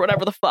 +7 or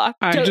whatever the fuck.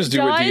 You just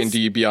do what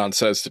D&D Beyond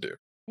says to do.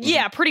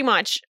 Yeah, pretty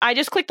much. I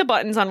just click the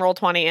buttons on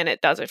Roll20 and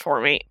it does it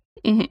for me.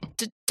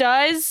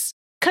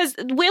 Because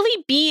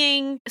Willy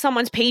being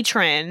someone's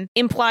patron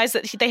implies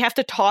that they have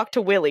to talk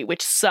to Willy,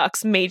 which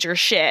sucks major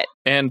shit.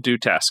 And do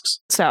tasks.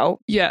 So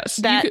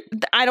Yes.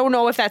 I don't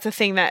know if that's a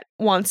thing that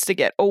wants to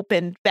get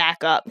opened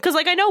back up, because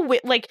like I know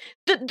like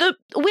the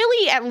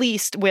Willy, at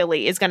least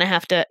Willy is gonna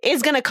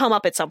come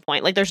up at some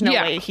point. Like there's no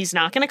way he's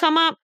not gonna come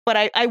up.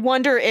 But I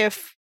wonder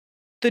if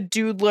the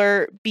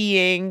Doodler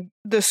being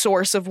the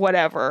source of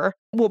whatever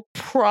will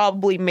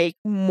probably make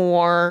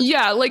more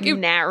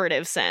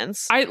narrative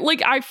sense.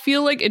 I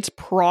feel like it's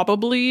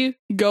probably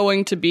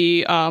going to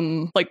be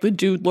like the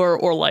Doodler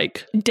or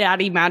like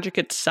Daddy Magic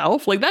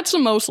itself. Like that's the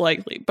most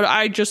likely. But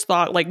I just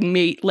thought like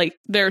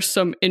there's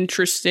some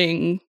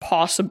interesting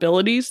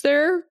possibilities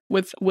there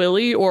with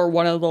Willy or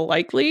one of the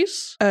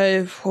likelies.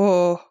 I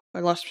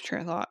lost my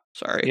train of thought.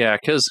 Sorry. Yeah,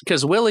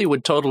 because Willy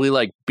would totally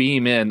like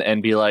beam in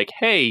and be like,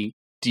 hey,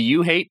 do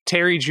you hate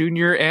Terry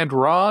Jr. and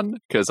Ron?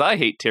 Because I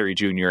hate Terry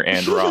Jr.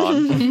 and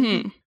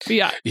Ron.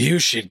 Yeah. You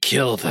should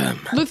kill them.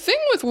 The thing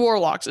with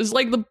Warlocks is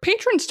like the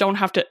patrons don't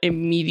have to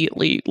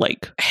immediately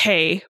like,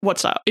 hey,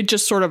 what's up? It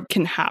just sort of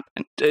can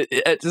happen.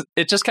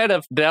 It just kind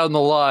of down the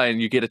line,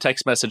 you get a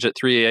text message at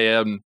 3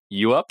 a.m.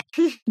 You up?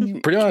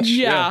 Pretty much.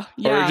 Yeah.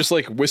 Or you're just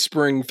like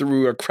whispering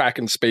through a crack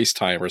in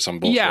space-time or some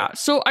bullshit. Yeah.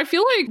 So I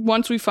feel like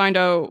once we find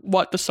out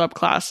what the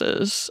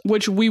subclass is,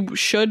 which we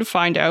should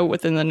find out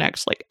within the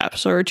next like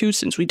episode or two,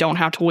 since we don't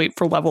have to wait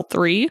for level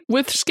 3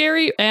 with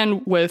Scary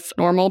and with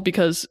Normal,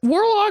 because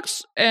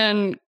Warlocks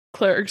and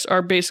clerics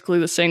are basically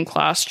the same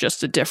class,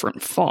 just a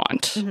different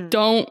font.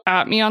 Don't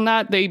at me on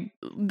that.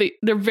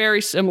 They're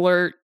very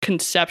similar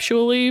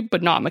conceptually,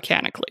 but not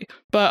mechanically.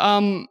 But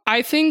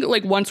I think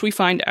like once we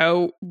find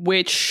out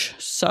which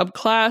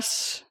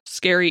subclass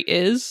Scary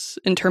is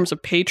in terms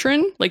of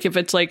patron, like if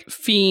it's like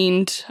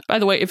Fiend, by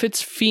the way, if it's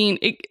Fiend,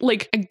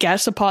 like I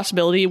guess a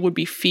possibility would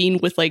be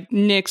Fiend with like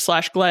Nick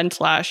 / Glenn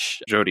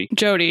 /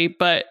 Jody,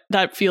 but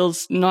that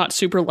feels not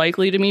super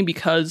likely to me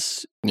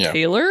because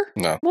Taylor?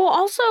 No. Well,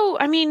 also,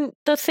 I mean,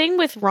 the thing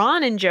with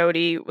Ron and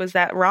Jody was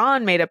that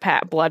Ron made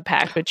a blood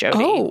pact with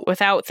Jody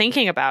without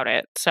thinking about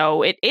it.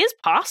 So it is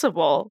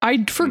possible.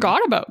 I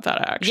forgot about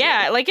that, actually.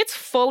 Yeah, like it's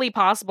fully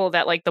possible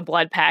that like the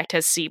blood pact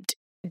has seeped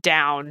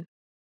down.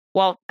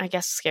 Well, I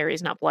guess Scary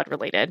is not blood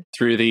related.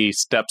 Through the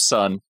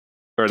stepson.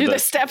 The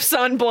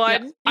stepson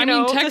blood. I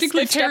mean,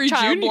 technically, Terry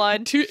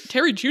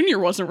Jr.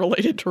 wasn't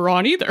related to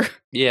Ron either.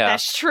 Yeah.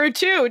 That's true,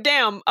 too.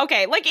 Damn.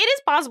 Okay, like, it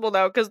is possible,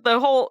 though, because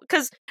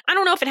I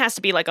don't know if it has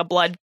to be, like, a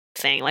blood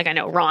thing. Like, I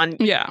know Ron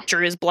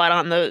drew his blood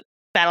on the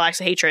Battle Axe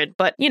of Hatred,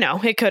 but, you know,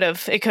 it could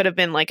have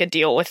been, like, a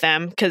deal with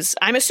them, because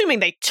I'm assuming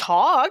they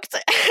talked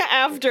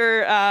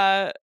after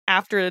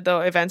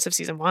the events of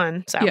Season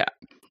 1, so. Yeah.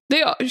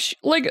 They,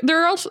 like,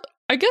 they're also...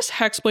 I guess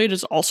Hexblade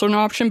is also an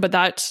option, but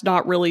that's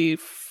not really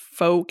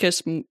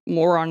focused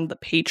more on the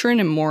patron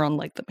and more on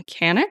like the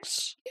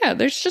mechanics. Yeah,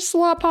 there's just a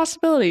lot of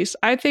possibilities.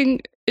 I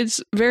think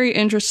it's very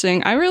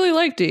interesting. I really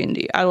like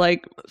D&D. I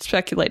like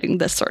speculating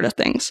this sort of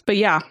things. But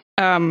yeah,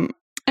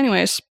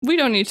 anyways, we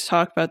don't need to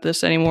talk about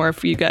this anymore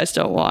if you guys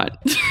don't want.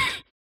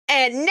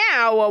 And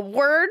now a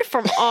word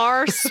from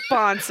our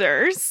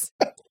sponsors.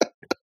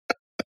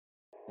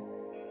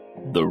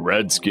 The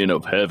red skin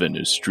of heaven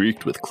is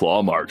streaked with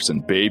claw marks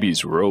and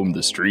babies roam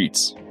the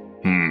streets.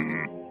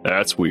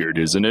 That's weird,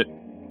 isn't it?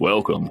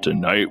 Welcome to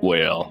Night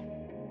Whale.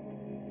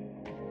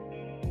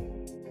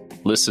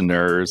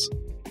 Listeners,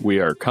 we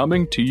are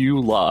coming to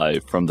you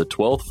live from the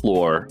 12th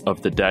floor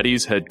of the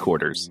Daddy's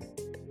headquarters.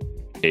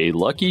 A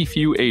lucky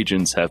few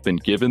agents have been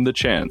given the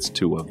chance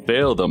to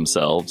avail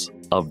themselves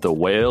of the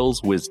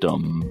whale's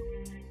wisdom.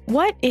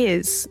 What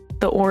is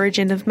the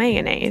origin of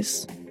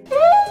mayonnaise?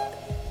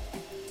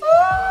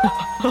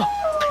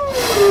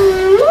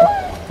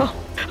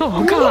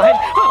 Oh God.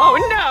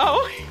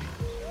 Oh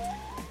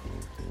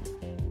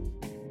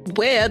no.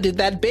 Where did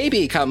that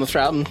baby come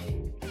from?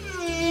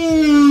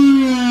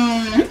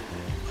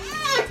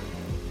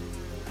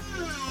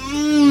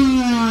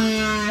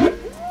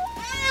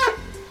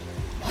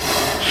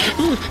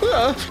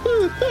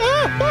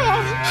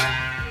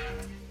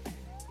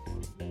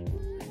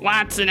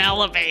 What's an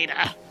elevator?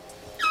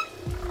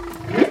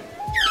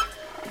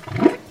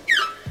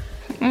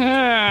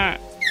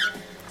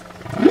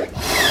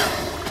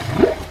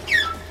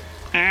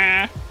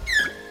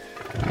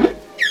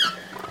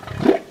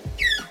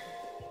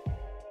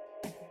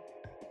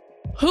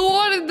 Who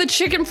wanted the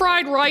chicken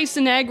fried rice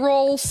and egg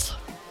rolls?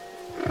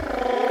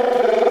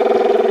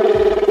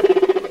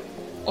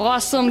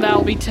 Awesome,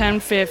 that'll be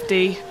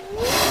 $10.50.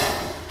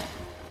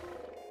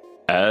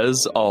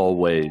 As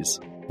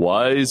always,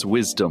 wise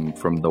wisdom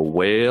from the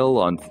whale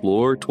on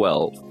floor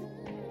 12.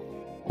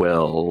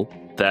 Well,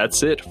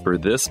 that's it for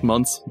this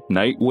month's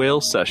Night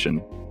Whale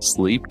session.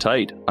 Sleep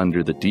tight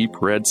under the deep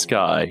red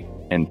sky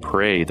and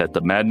pray that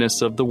the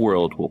madness of the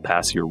world will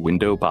pass your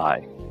window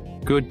by.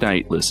 Good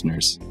night,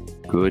 listeners.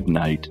 Good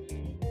night.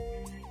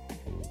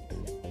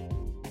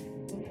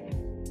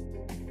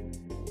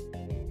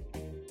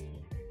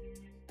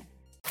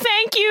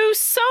 Thank you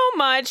so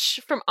much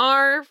from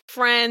our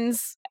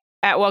friends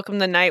at Welcome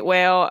to Night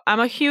Whale. I'm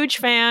a huge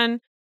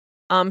fan,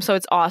 so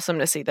it's awesome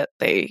to see that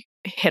they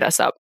hit us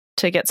up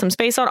to get some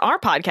space on our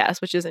podcast,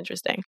 which is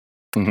interesting.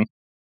 Mm-hmm.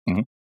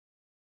 Mm-hmm.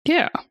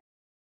 Yeah.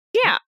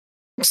 Yeah.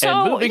 So,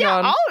 and moving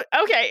on.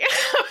 Okay.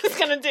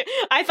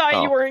 I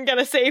thought you weren't going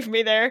to save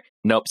me there.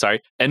 Nope,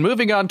 sorry. And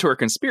moving on to our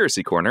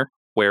conspiracy corner,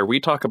 where we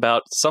talk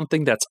about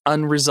something that's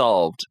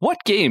unresolved. What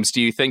games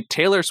do you think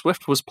Taylor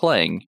Swift was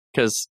playing?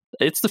 Because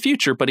it's the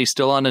future, but he's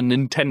still on a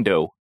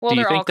Nintendo. Well, do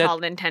you they're think all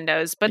called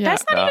Nintendos, but Yeah.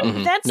 that's not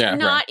even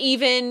not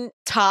even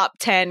top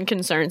 10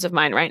 concerns of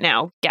mine right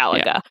now,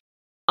 Galaga.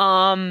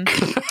 I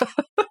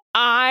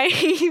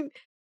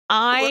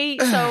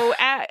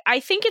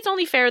think it's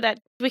only fair that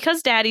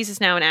because Daddy's is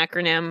now an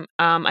acronym,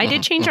 I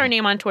did change our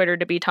name on Twitter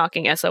to be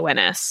Talking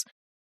SONS.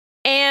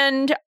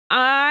 And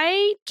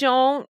I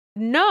don't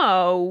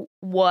know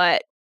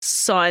what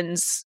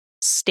SONS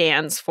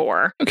stands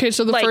for. Okay,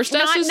 so the Like, first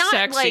S is not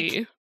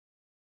sexy.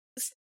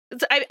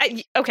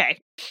 Okay.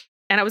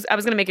 And I was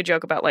going to make a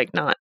joke about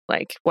not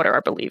what are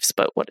our beliefs,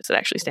 but what does it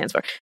actually stand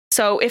for?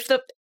 So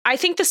I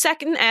think the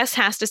second S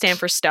has to stand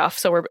for stuff,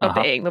 so we're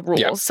obeying the rules.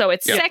 Yep. So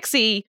it's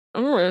sexy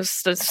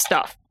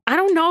stuff. I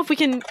don't know if we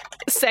can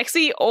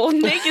sexy old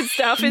naked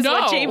stuff is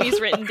what Jamie's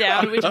written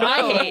down, which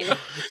I hate.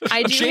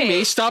 I do Jamie,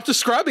 hate. stop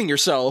describing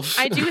yourself.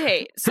 I do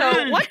hate. So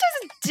what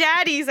does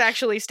Daddy's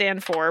actually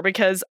stand for?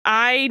 Because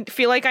I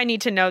feel like I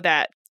need to know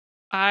that.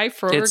 I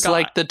forgot. It's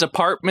like the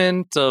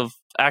Department of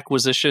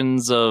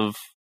Acquisitions of...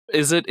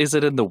 Is it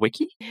in the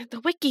wiki? The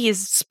wiki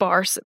is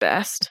sparse at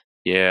best.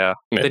 Yeah.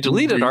 They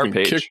deleted our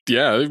page.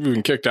 They've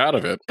been kicked out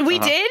of it. We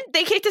did?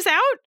 They kicked us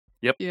out?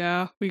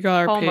 Yeah, we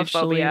got our page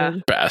Homophobia.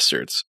 deleted.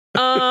 Bastards.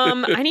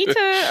 I need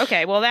to.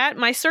 Okay, well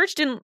my search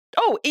didn't.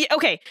 Oh,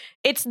 okay.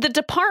 It's the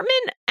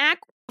Department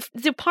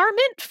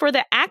for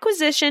the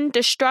Acquisition,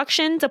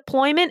 Destruction,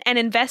 Deployment, and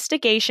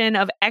Investigation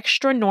of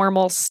Extra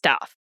Normal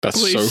Stuff. That's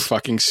Please. so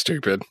fucking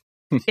stupid.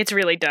 It's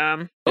really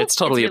dumb. It's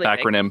totally really an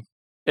acronym.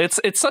 It's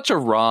such a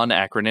Ron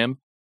acronym.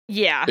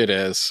 Yeah. It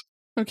is.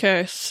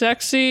 Okay,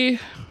 sexy.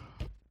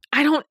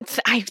 I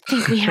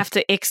think we have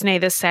to ixnay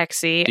the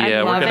sexy. I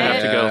Yeah, we're love gonna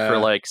have it. to go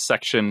for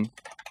section.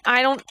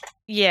 I don't.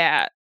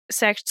 Yeah.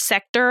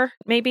 Sector,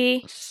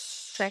 maybe?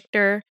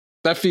 Sector.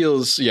 That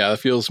feels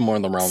more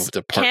in the realm of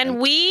department. Can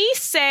we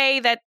say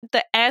that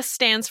the S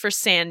stands for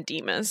San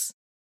Dimas?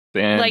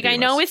 San I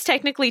know Dimas. it's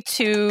technically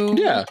two.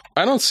 Yeah,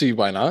 I don't see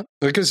why not.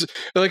 Because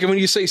when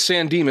you say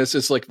San Dimas,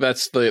 it's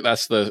that's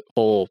the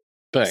whole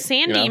thing. San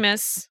you know?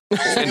 Dimas.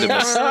 San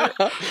Dimas.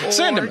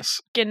 San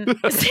Dimas. San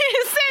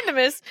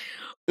Dimas.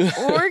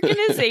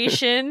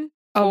 Organization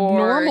Of for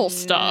normal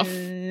stuff.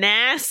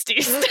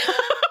 Nasty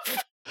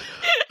stuff.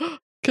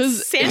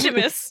 Because San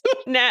Dimas.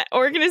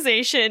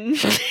 Organization.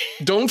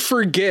 Don't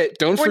forget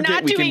We're we not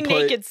can doing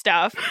put naked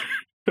stuff.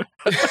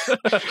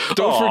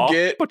 Don't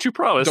forget. But you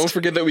promised. Don't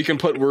forget that we can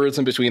put words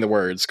in between the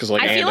words because,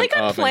 like, I feel like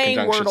I'm and playing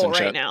conjunctions Wordle and right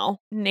shit. now.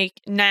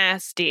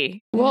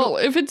 Nasty. Well,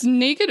 if it's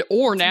naked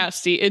or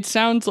nasty, it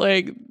sounds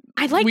like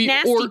I like we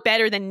nasty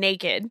better than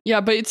naked.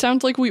 yeah, but it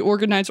sounds like we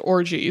organize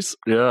orgies.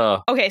 Yeah.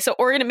 Okay, so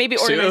maybe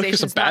See, I think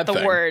it's a organization's not bad the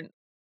thing. word.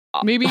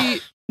 Maybe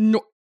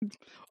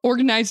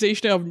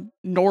organization of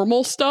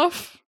normal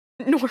stuff.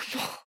 Normal.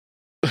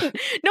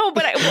 No,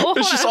 but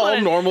It's just all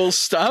normal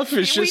stuff.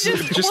 It's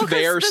just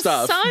their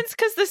stuff.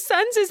 Because the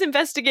Suns'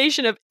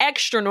 investigation of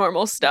extra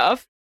normal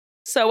stuff.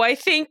 So I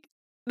think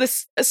the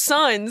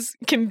Suns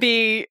can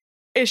be.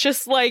 It's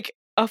just like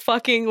a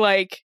fucking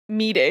like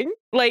meeting,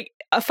 like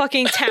a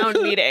fucking town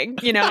meeting.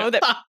 You know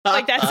that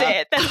like that's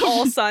it. That's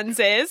all Suns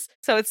is.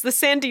 So it's the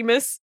San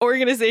Dimas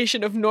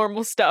organization of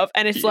normal stuff,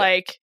 and it's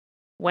like,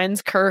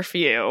 when's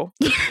curfew?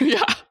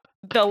 Yeah.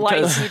 The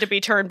lights need to be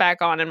turned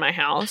back on in my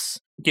house.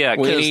 Yeah,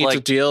 We because need to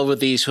like deal with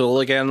these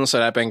hooligans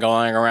that have been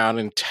going around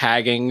and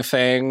tagging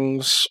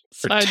things.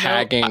 Or I know.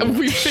 tagging.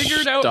 We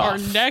figured out our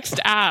stuff. next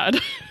ad.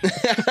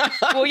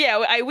 Well, yeah,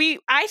 I don't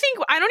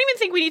even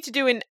think we need to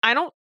do I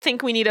don't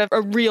think we need a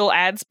real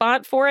ad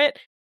spot for it.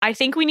 I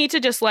think we need to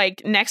just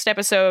like next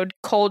episode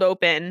cold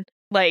open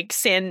like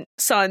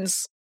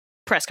Suns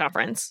press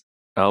conference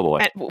oh boy,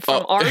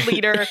 from our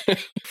leader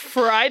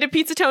Fry to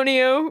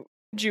Pizzatonio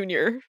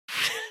Jr.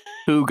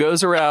 who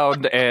goes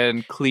around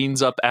and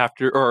cleans up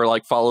after or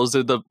like follows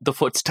in the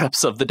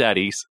footsteps of the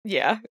daddies.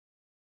 Yeah,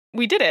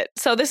 we did it.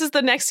 So this is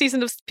the next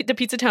season of the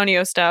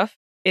Pizzatonio stuff.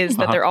 Is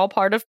that they're all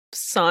part of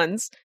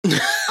Suns.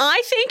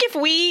 I think if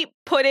we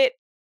put it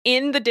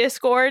in the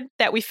Discord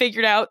that we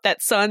figured out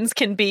that Suns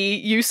can be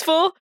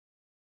useful,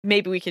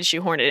 maybe we can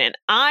shoehorn it in.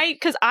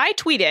 Because I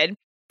tweeted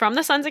from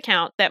the Suns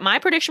account that my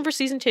prediction for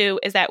season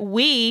 2 is that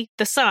we,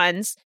 the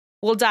Suns,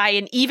 will die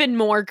an even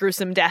more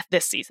gruesome death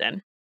this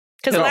season.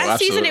 Because last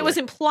season it was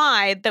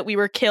implied that we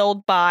were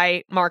killed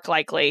by Mark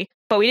Likely,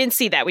 but we didn't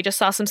see that. We just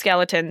saw some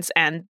skeletons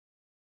and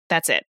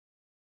that's it.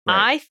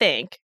 Right. I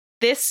think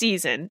this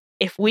season,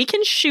 if we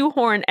can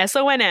shoehorn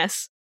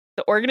SONS,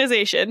 the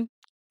organization,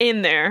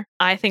 in there,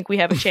 I think we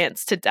have a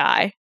chance to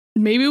die.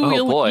 Maybe Oh,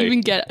 we'll boy.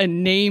 even get a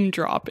name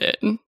drop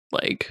in.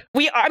 Like,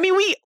 We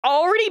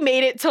already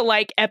made it to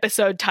like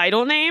episode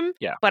title name.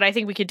 Yeah. But I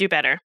think we could do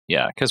better.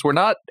 Yeah, because we're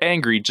not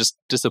angry, just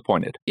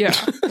disappointed. yeah.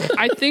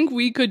 I think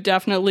we could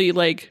definitely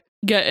like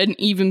get an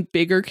even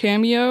bigger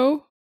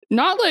cameo.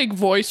 Not like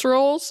voice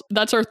roles.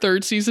 That's our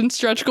 3rd season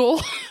stretch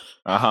goal.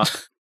 Uh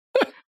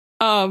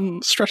huh.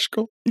 Stretch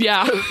goal.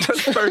 Yeah.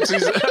 Third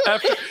season.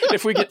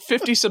 If we get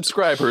 50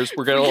 subscribers,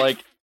 we're gonna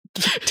like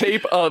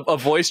tape a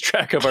voice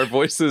track of our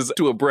voices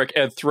to a brick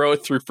and throw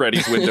it through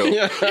Freddy's window.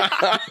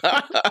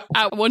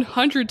 At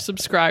 100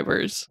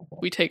 subscribers,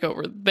 we take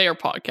over their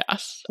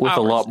podcast. With a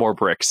Ours. lot more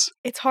bricks.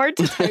 It's hard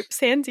to type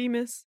San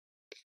Dimas.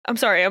 I'm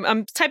sorry,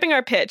 I'm typing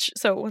our pitch.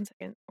 So 1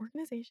 second.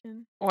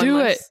 Organization. Do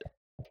Unless- it.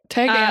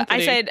 Tag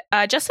Anthony. I said,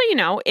 just so you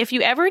know, if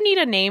you ever need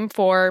a name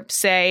for,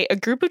 say, a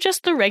group of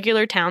just the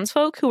regular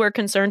townsfolk who are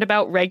concerned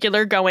about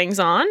regular goings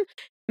on,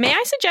 may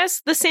I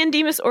suggest the San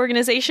Dimas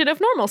Organization of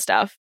Normal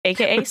Stuff,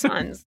 aka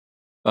Suns.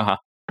 Uh-huh.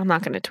 I'm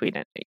not going to tweet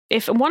it.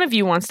 If one of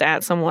you wants to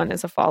add someone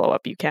as a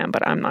follow-up, you can,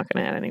 but I'm not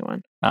going to add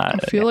anyone. I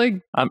feel like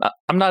I'm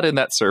not in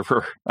that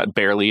server. I'm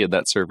barely in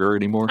that server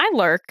anymore. I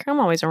lurk. I'm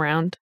always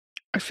around.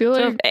 I feel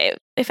So like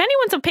if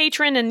anyone's a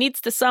patron and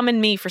needs to summon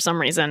me for some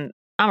reason,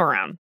 I'm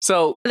around.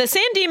 So The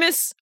San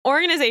Dimas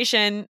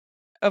Organization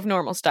of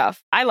Normal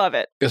Stuff. I love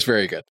it. It's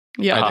very good.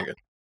 yeah. I dig it.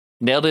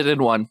 nailed it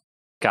in one.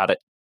 Got it.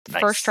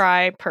 Nice. First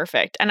try,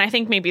 perfect. And I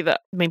think maybe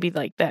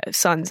like the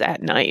Suns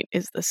at Night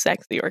is the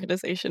sexy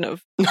organization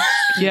of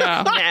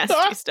Yeah.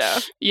 nasty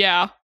stuff.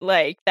 Yeah.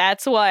 Like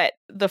that's what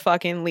the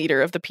fucking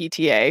leader of the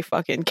PTA,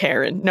 fucking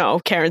Karen. No,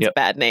 Karen's Yep. a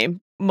bad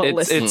name.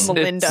 Melissa, It's-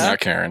 Melinda. Not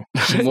Karen.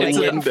 She's gonna get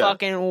Melinda.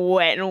 fucking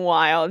wet and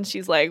wild, and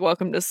she's like,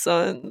 "Welcome to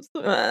Suns."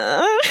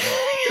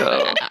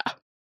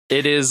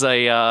 It is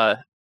at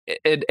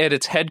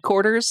its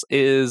headquarters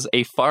is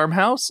a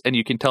farmhouse, and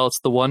you can tell it's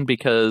the one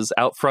because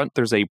out front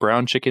there's a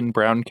brown chicken,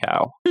 brown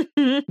cow.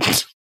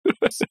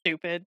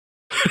 Stupid.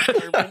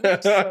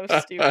 So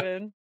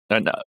stupid.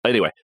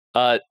 Anyway,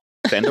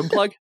 fandom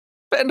plug.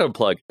 Fandom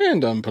plug.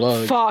 And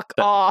unplug. Fuck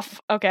off.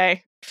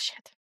 Okay.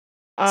 Shit.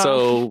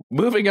 So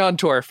moving on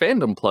to our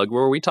fandom plug,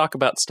 where we talk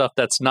about stuff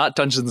that's not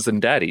Dungeons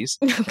and Daddies.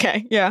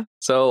 Okay. Yeah.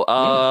 So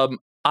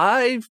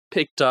I've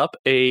picked up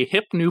a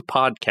hip new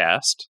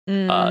podcast.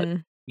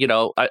 Mm. You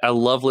know, I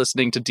love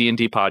listening to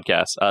D&D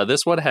podcasts.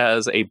 This one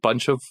has a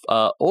bunch of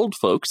old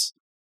folks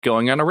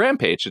going on a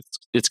rampage.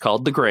 It's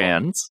called The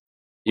Grands.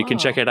 You can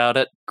Wow. check it out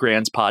at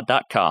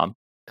grandspod.com.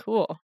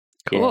 Cool.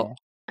 Cool.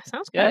 That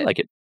sounds good. Yeah, I like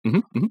it.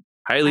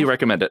 Highly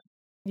recommend it.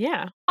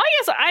 Yeah. I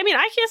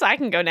guess I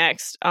can go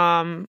next.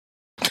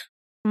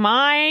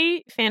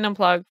 My fandom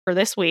plug for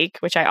this week,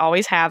 which I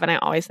always have and I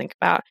always think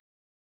about,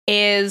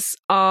 is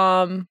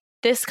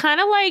this kind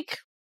of like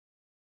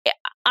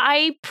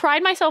I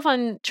pride myself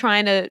on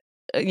trying to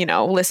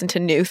listen to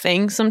new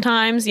things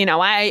sometimes.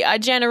 I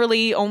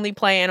generally only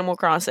play Animal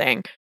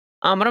Crossing,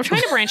 But I'm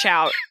trying to branch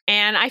out,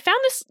 and I found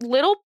this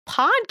little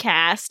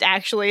podcast.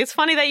 Actually, it's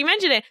funny that you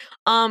mentioned it.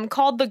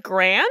 Called The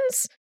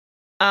Grands.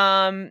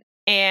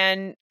 And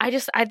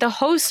the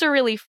hosts are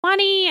really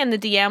funny, and the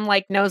DM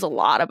like knows a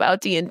lot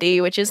about D&D,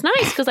 which is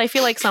nice because I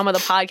feel like some of the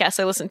podcasts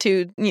I listen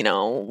to, you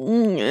know,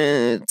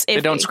 it's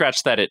They don't iffy.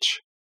 scratch that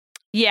itch.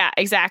 Yeah,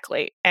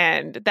 exactly.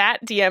 And that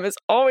DM is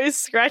always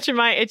scratching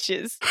my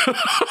itches.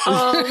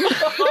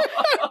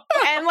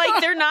 And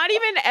like they're not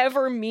even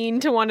ever mean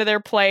to one of their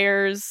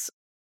players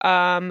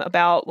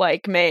about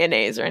like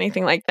mayonnaise or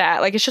anything like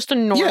that. Like it's just a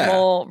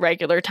normal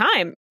regular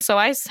time. So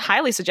I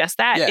highly suggest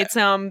that. Yeah. It's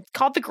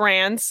called The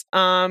Grands,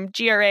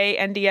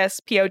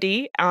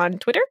 GRANDSPOD on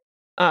Twitter.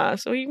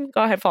 So you can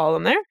go ahead and follow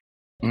them there.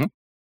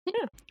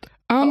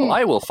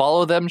 I will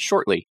follow them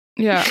shortly.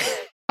 Yeah.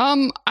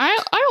 I'll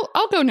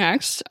go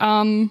next.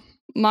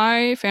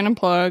 My Phantom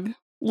Plug,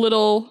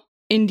 little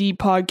indie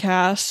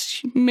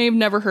podcast. You may have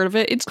never heard of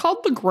it. It's called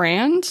The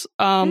Grands.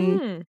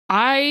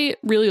 I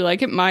really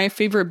like it. My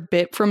favorite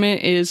bit from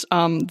it is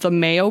the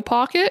Mayo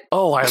Pocket.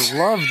 Oh, I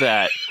love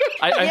that.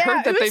 I Yeah,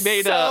 heard that it they was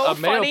made so a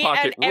Mayo funny,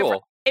 Pocket and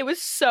rule. It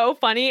was so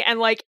funny, and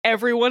like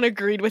everyone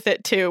agreed with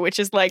it too, which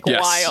is like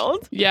Yes.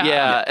 wild.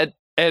 Yeah.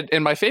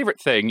 And my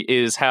favorite thing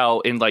is how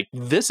in like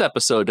this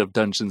episode of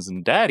Dungeons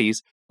and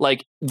Daddies,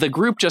 like the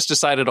group just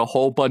decided a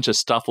whole bunch of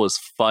stuff was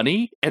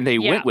funny and they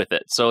went with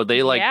it. So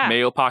they like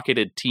Mayo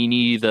Pocketed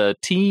Teeny the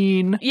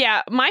Teen.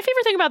 Yeah, my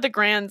favorite thing about the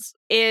Grands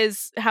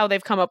is how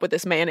they've come up with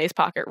this mayonnaise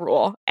pocket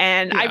rule,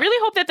 and I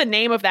really hope that the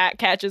name of that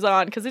catches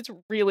on because it's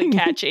really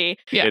catchy.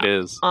 Yeah. It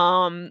is.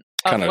 Kinda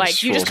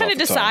Like you just rolls kind off of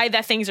the tongue. decide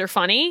that things are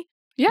funny.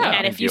 Yeah.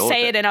 And if you deal with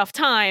say it. it enough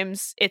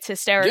times, it's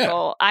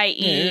hysterical,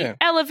 i.e. Yeah.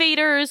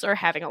 elevators or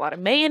having a lot of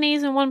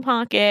mayonnaise in one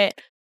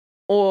pocket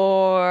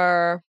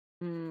or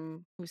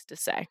who's to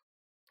say?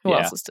 Who Yeah.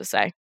 else is to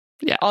say?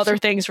 Yeah. Other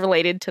things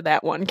related to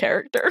that one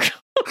character.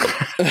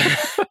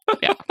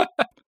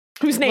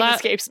 Whose name That-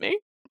 escapes me.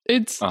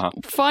 It's Uh-huh.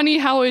 funny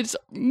how it's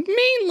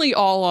mainly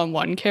all on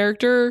one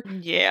character.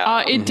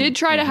 Yeah. It did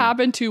try to mhm.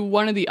 happen to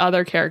one of the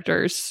other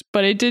characters,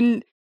 but it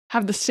didn't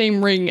have the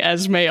same ring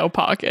as Mayo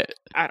Pocket.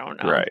 I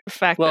don't know. Right. The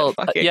fact Well,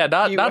 that fucking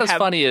not you as have-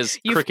 funny as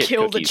You've cricket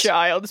killed cookies. a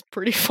child is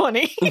pretty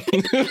funny.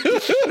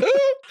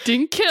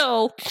 Didn't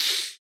kill.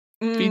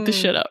 Beat the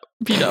shit up.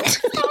 Beat up.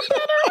 It's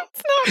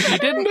not He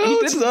didn't. No, he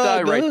it's didn't not,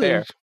 die right no.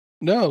 there.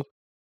 No. All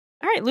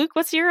right, Luke,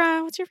 what's your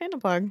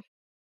fandom plug?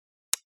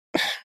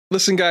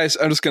 Listen, guys,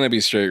 I'm just going to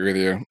be straight with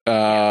you.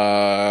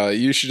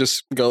 You should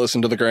just go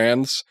listen to The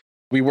Grands.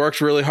 We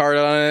worked really hard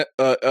on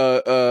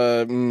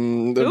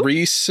it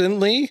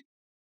recently.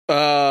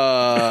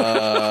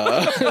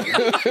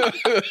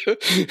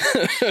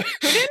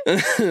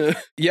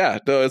 Yeah,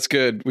 no, it's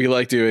good. We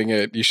like doing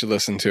it. You should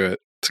listen to it.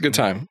 It's a good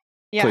time.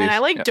 Yeah, and Please. I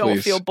like don't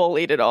Please. feel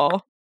bullied at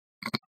all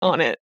on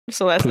it.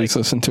 So that's Please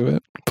listen to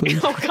it.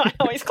 Please. like, oh god,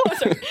 always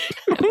closer.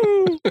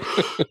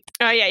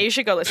 Yeah, you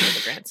should go listen to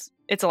The Grants.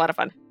 It's a lot of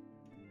fun.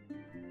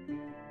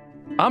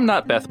 I'm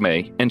not Beth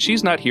May, and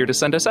she's not here to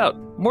send us out.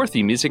 More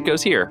theme music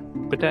goes here.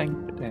 Ba-dang,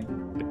 ba-dang,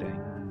 ba-dang.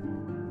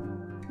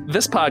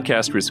 This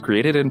podcast was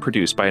created and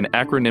produced by an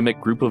acronymic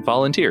group of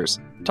volunteers.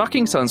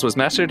 Talking Sons was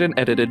mastered and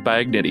edited by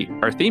Ignity.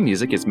 Our theme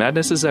music is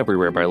Madness is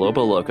Everywhere by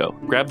Lobo Loco.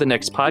 Grab the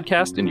next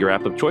podcast in your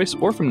app of choice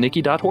or from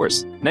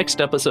Nikki.horse. Next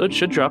episode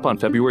should drop on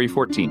February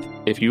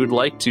 14th. If you would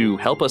like to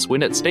help us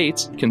win at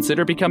states,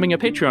 consider becoming a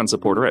Patreon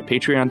supporter at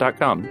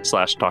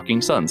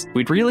patreon.com/Talking Sons.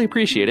 We'd really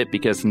appreciate it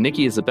because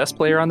Nikki is the best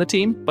player on the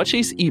team, but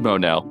she's emo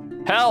now.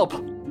 Help!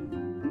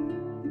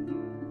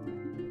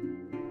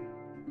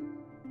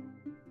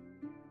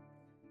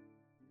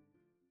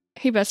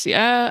 Hey, Bessie,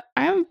 I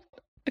have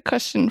a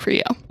question for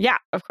you. Yeah,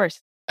 of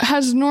course.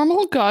 Has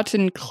Normal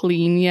gotten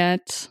clean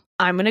yet?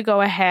 I'm going to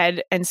go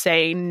ahead and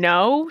say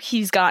no,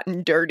 he's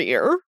gotten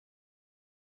dirtier.